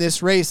win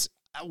this race.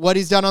 What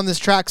he's done on this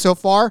track so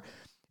far,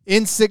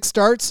 in 6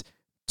 starts,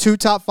 2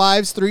 top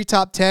 5s, 3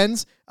 top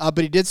 10s, but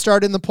he did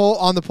start on the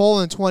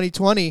pole in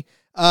 2020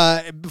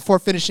 before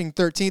finishing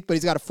 13th, but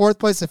he's got a 4th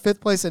place, a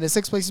 5th place, and a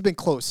 6th place. He's been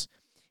close.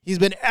 He's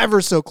been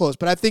ever so close,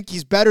 but I think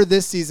he's better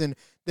this season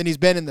than he's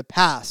been in the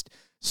past.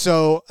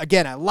 So,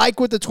 again, I like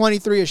what the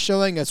 23 is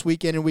showing us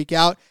week in and week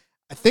out.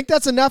 I think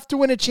that's enough to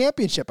win a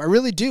championship. I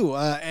really do.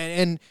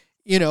 And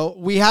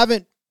we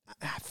haven't,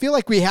 I feel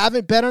like we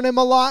haven't bet on him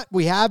a lot.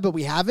 We have, but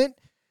we haven't.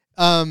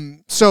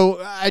 So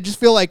I just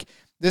feel like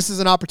this is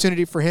an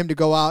opportunity for him to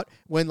go out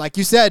when, like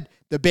you said,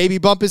 the baby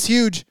bump is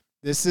huge.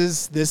 This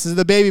is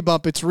the baby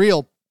bump. It's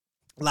real.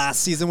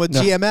 Last season with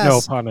GMS. No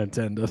pun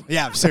intended.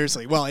 Yeah,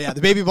 seriously. Well, yeah,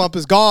 the baby bump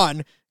is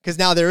gone because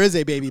now there is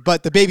a baby,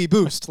 but the baby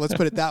boost, let's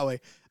put it that way,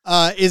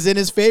 is in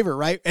his favor,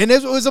 right? And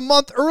it was a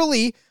month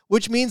early,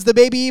 which means the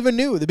baby even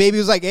knew. The baby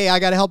was like, hey, I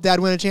got to help Dad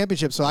win a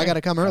championship, so I got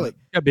to come early.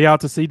 Yeah, be out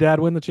to see Dad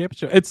win the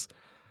championship. It's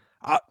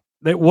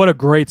what a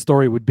great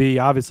story would be.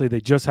 Obviously,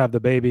 they just have the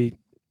baby.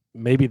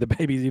 Maybe the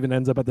baby even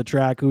ends up at the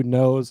track. Who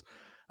knows?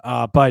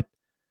 But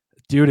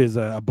dude is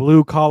a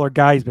blue-collar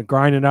guy. He's been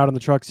grinding out in the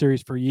Truck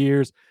Series for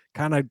years.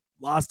 Kind of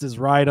lost his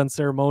ride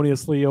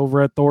unceremoniously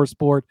over at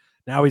ThorSport.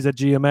 Now he's at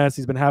GMS.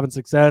 He's been having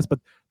success, but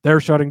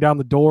they're shutting down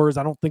the doors.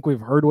 I don't think we've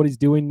heard what he's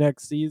doing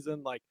next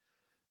season. Like,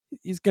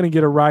 he's going to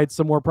get a ride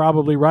somewhere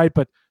probably, right?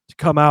 But to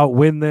come out,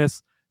 win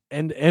this,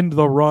 and end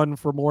the run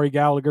for Maury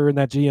Gallagher and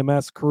that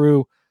GMS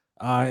crew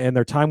and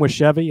their time with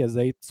Chevy as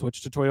they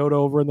switch to Toyota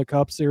over in the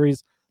Cup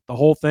Series, the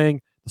whole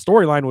thing, the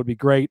storyline would be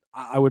great.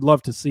 I would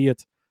love to see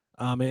it.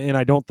 And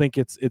I don't think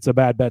it's a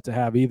bad bet to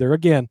have either.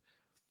 Again,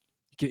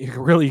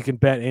 you can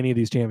bet any of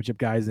these championship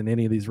guys in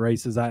any of these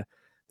races.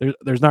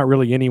 There's not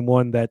really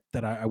anyone that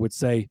I would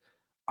say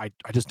I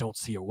just don't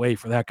see a way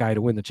for that guy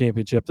to win the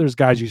championship. There's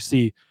guys you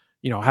see,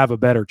 have a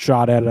better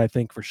shot at it, I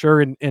think, for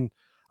sure. And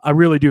I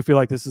really do feel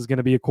like this is going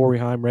to be a Corey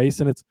Heim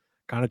race, and it's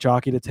kind of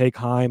chalky to take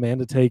Heim and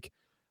to take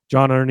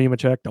John Hunter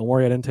Nemechek. Don't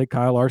worry, I didn't take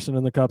Kyle Larson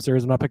in the Cup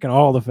Series. I'm not picking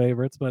all the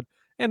favorites,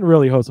 and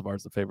really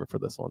Hocevar's the favorite for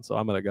this one. So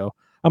I'm going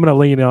to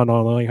lean on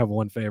only have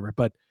one favorite,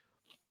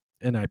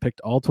 and I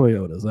picked all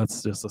Toyotas.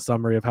 That's just a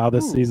summary of how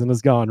this season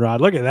has gone,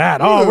 Rod. Look at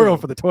that. Oh, we're going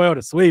for the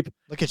Toyota sweep.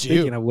 Look at you.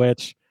 Speaking of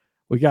which,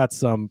 we got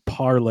some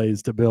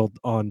parlays to build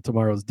on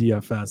tomorrow's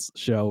DFS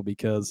show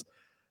because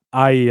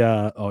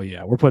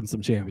we're putting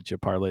some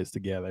championship parlays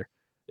together.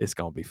 It's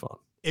going to be fun.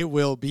 It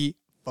will be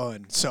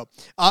fun. So,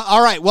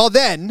 all right. Well,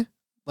 then,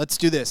 let's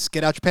do this.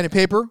 Get out your pen and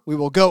paper. We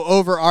will go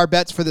over our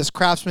bets for this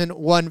Craftsman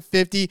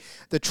 150,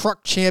 the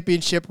truck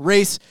championship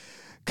race.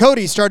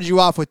 Cody started you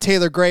off with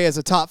Taylor Gray as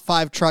a top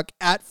 5 truck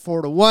at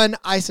 4-1.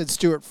 I said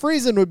Stuart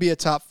Friesen would be a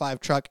top 5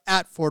 truck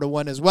at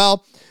 4-1 as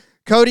well.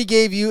 Cody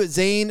gave you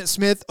Zane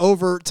Smith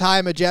over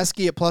Ty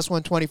Majeski at plus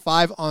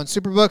 125 on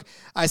Superbook.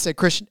 I said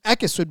Christian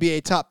Eckes would be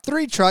a top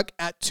 3 truck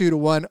at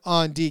 2-1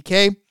 on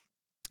DK.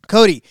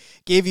 Cody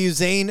gave you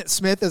Zane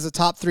Smith as a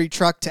top 3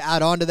 truck to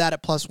add on to that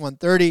at plus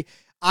 130.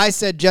 I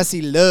said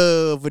Jesse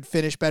Love would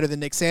finish better than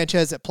Nick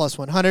Sanchez at plus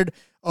 100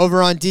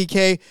 over on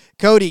DK.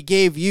 Cody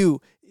gave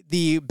you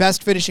the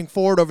best finishing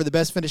Ford over the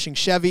best finishing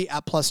Chevy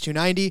at plus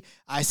 290.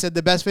 I said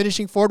the best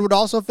finishing Ford would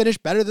also finish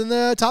better than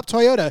the top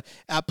Toyota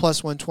at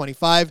plus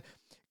 125.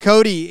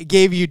 Cody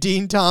gave you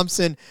Dean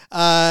Thompson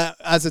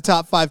as a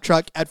top 5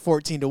 truck at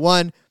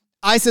 14-1.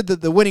 I said that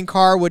the winning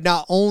car would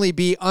not only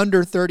be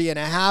under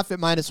 30.5 at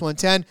minus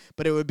 110,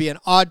 but it would be an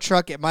odd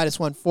truck at minus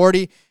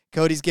 140.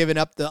 Cody's given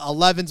up the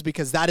 11s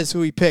because that is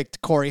who he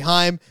picked. Corey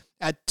Heim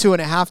at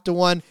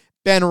 2.5-1.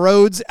 Ben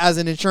Rhodes as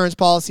an insurance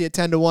policy at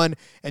 10-1,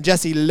 and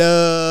Jesse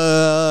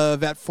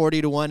Love at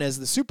 40-1 as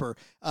the super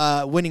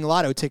winning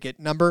lotto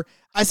ticket number.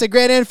 I said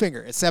Grant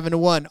Enfinger at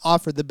 7-1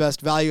 offered the best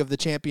value of the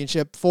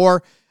championship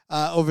for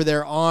over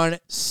there on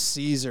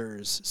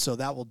Caesars. So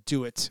that will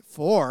do it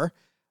for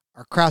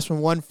our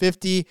Craftsman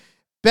 150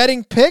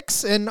 betting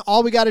picks, and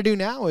all we got to do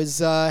now is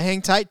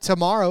hang tight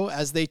tomorrow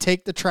as they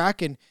take the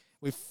track and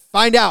we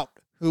find out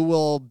who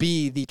will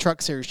be the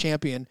Truck Series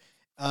champion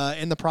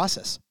in the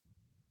process.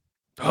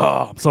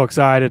 Oh, I'm so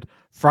excited.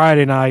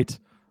 Friday night,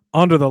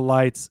 under the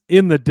lights,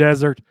 in the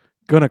desert,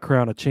 gonna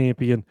crown a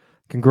champion.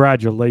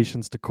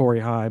 Congratulations to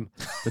Corey Heim,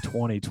 the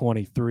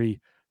 2023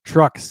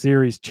 Truck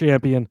Series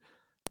champion.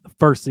 The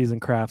first season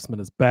Craftsman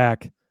is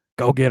back.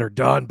 Go get her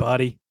done,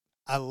 buddy.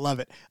 I love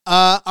it.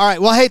 All right.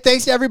 Well, hey,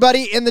 thanks to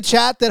everybody in the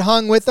chat that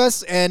hung with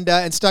us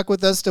and stuck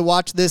with us to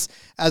watch this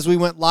as we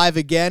went live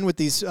again with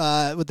these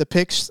with the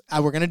picks.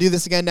 We're going to do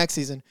this again next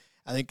season.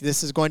 I think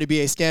this is going to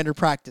be a standard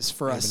practice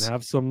for us.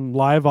 Have some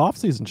live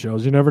off-season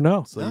shows. You never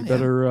know. So you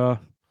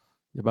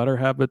better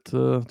have it.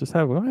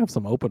 We'll have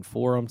some open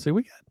forums. See,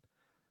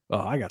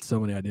 I got so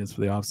many ideas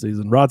for the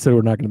off-season. Rod said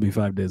we're not going to be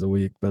 5 days a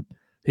week, but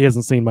he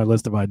hasn't seen my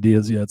list of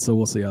ideas yet, so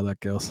we'll see how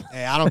that goes.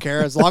 Hey, I don't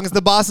care. As long as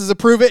the bosses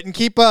approve it and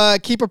keep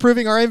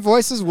approving our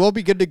invoices, we'll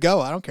be good to go.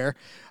 I don't care.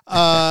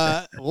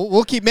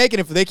 We'll keep making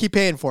it if they keep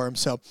paying for them.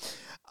 So,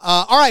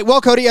 all right.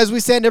 Well, Cody, as we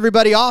send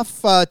everybody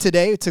off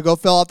today to go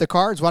fill out the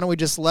cards, why don't we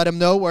just let them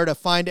know where to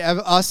find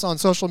us on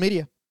social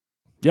media?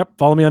 Yep.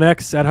 Follow me on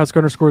X at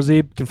Husker_Zeb.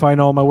 You can find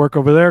all my work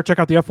over there. Check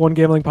out the F1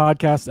 Gambling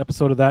Podcast.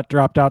 Episode of that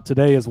dropped out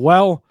today as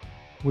well.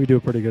 We do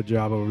a pretty good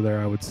job over there,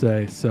 I would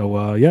say. So,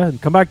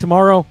 and come back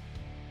tomorrow.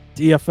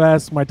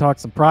 DFS, might talk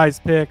some prize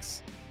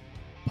picks,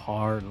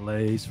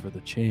 parlays for the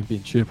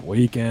championship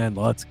weekend.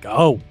 Let's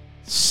go.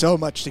 So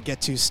much to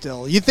get to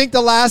still. You think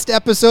the last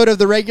episode of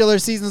the regular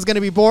season is going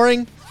to be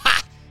boring?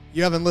 Ha!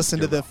 You haven't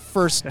listened to the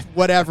first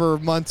whatever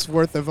month's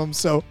worth of them,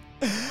 so.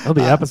 It'll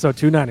be episode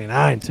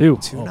 299, too.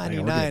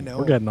 299.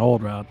 We're getting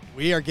old, Rod.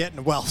 We are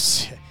getting,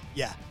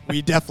 yeah,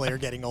 we definitely are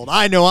getting old.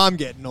 I know I'm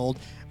getting old.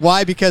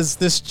 Why? Because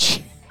this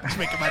is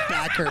making my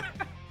back hurt.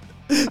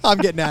 I'm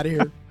getting out of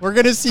here. We're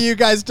going to see you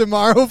guys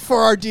tomorrow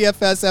for our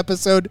DFS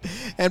episode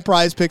and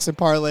prize picks and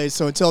parlays.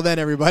 So until then,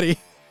 everybody,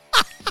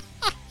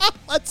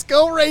 let's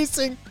go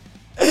racing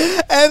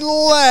and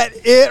let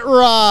it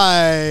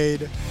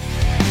ride.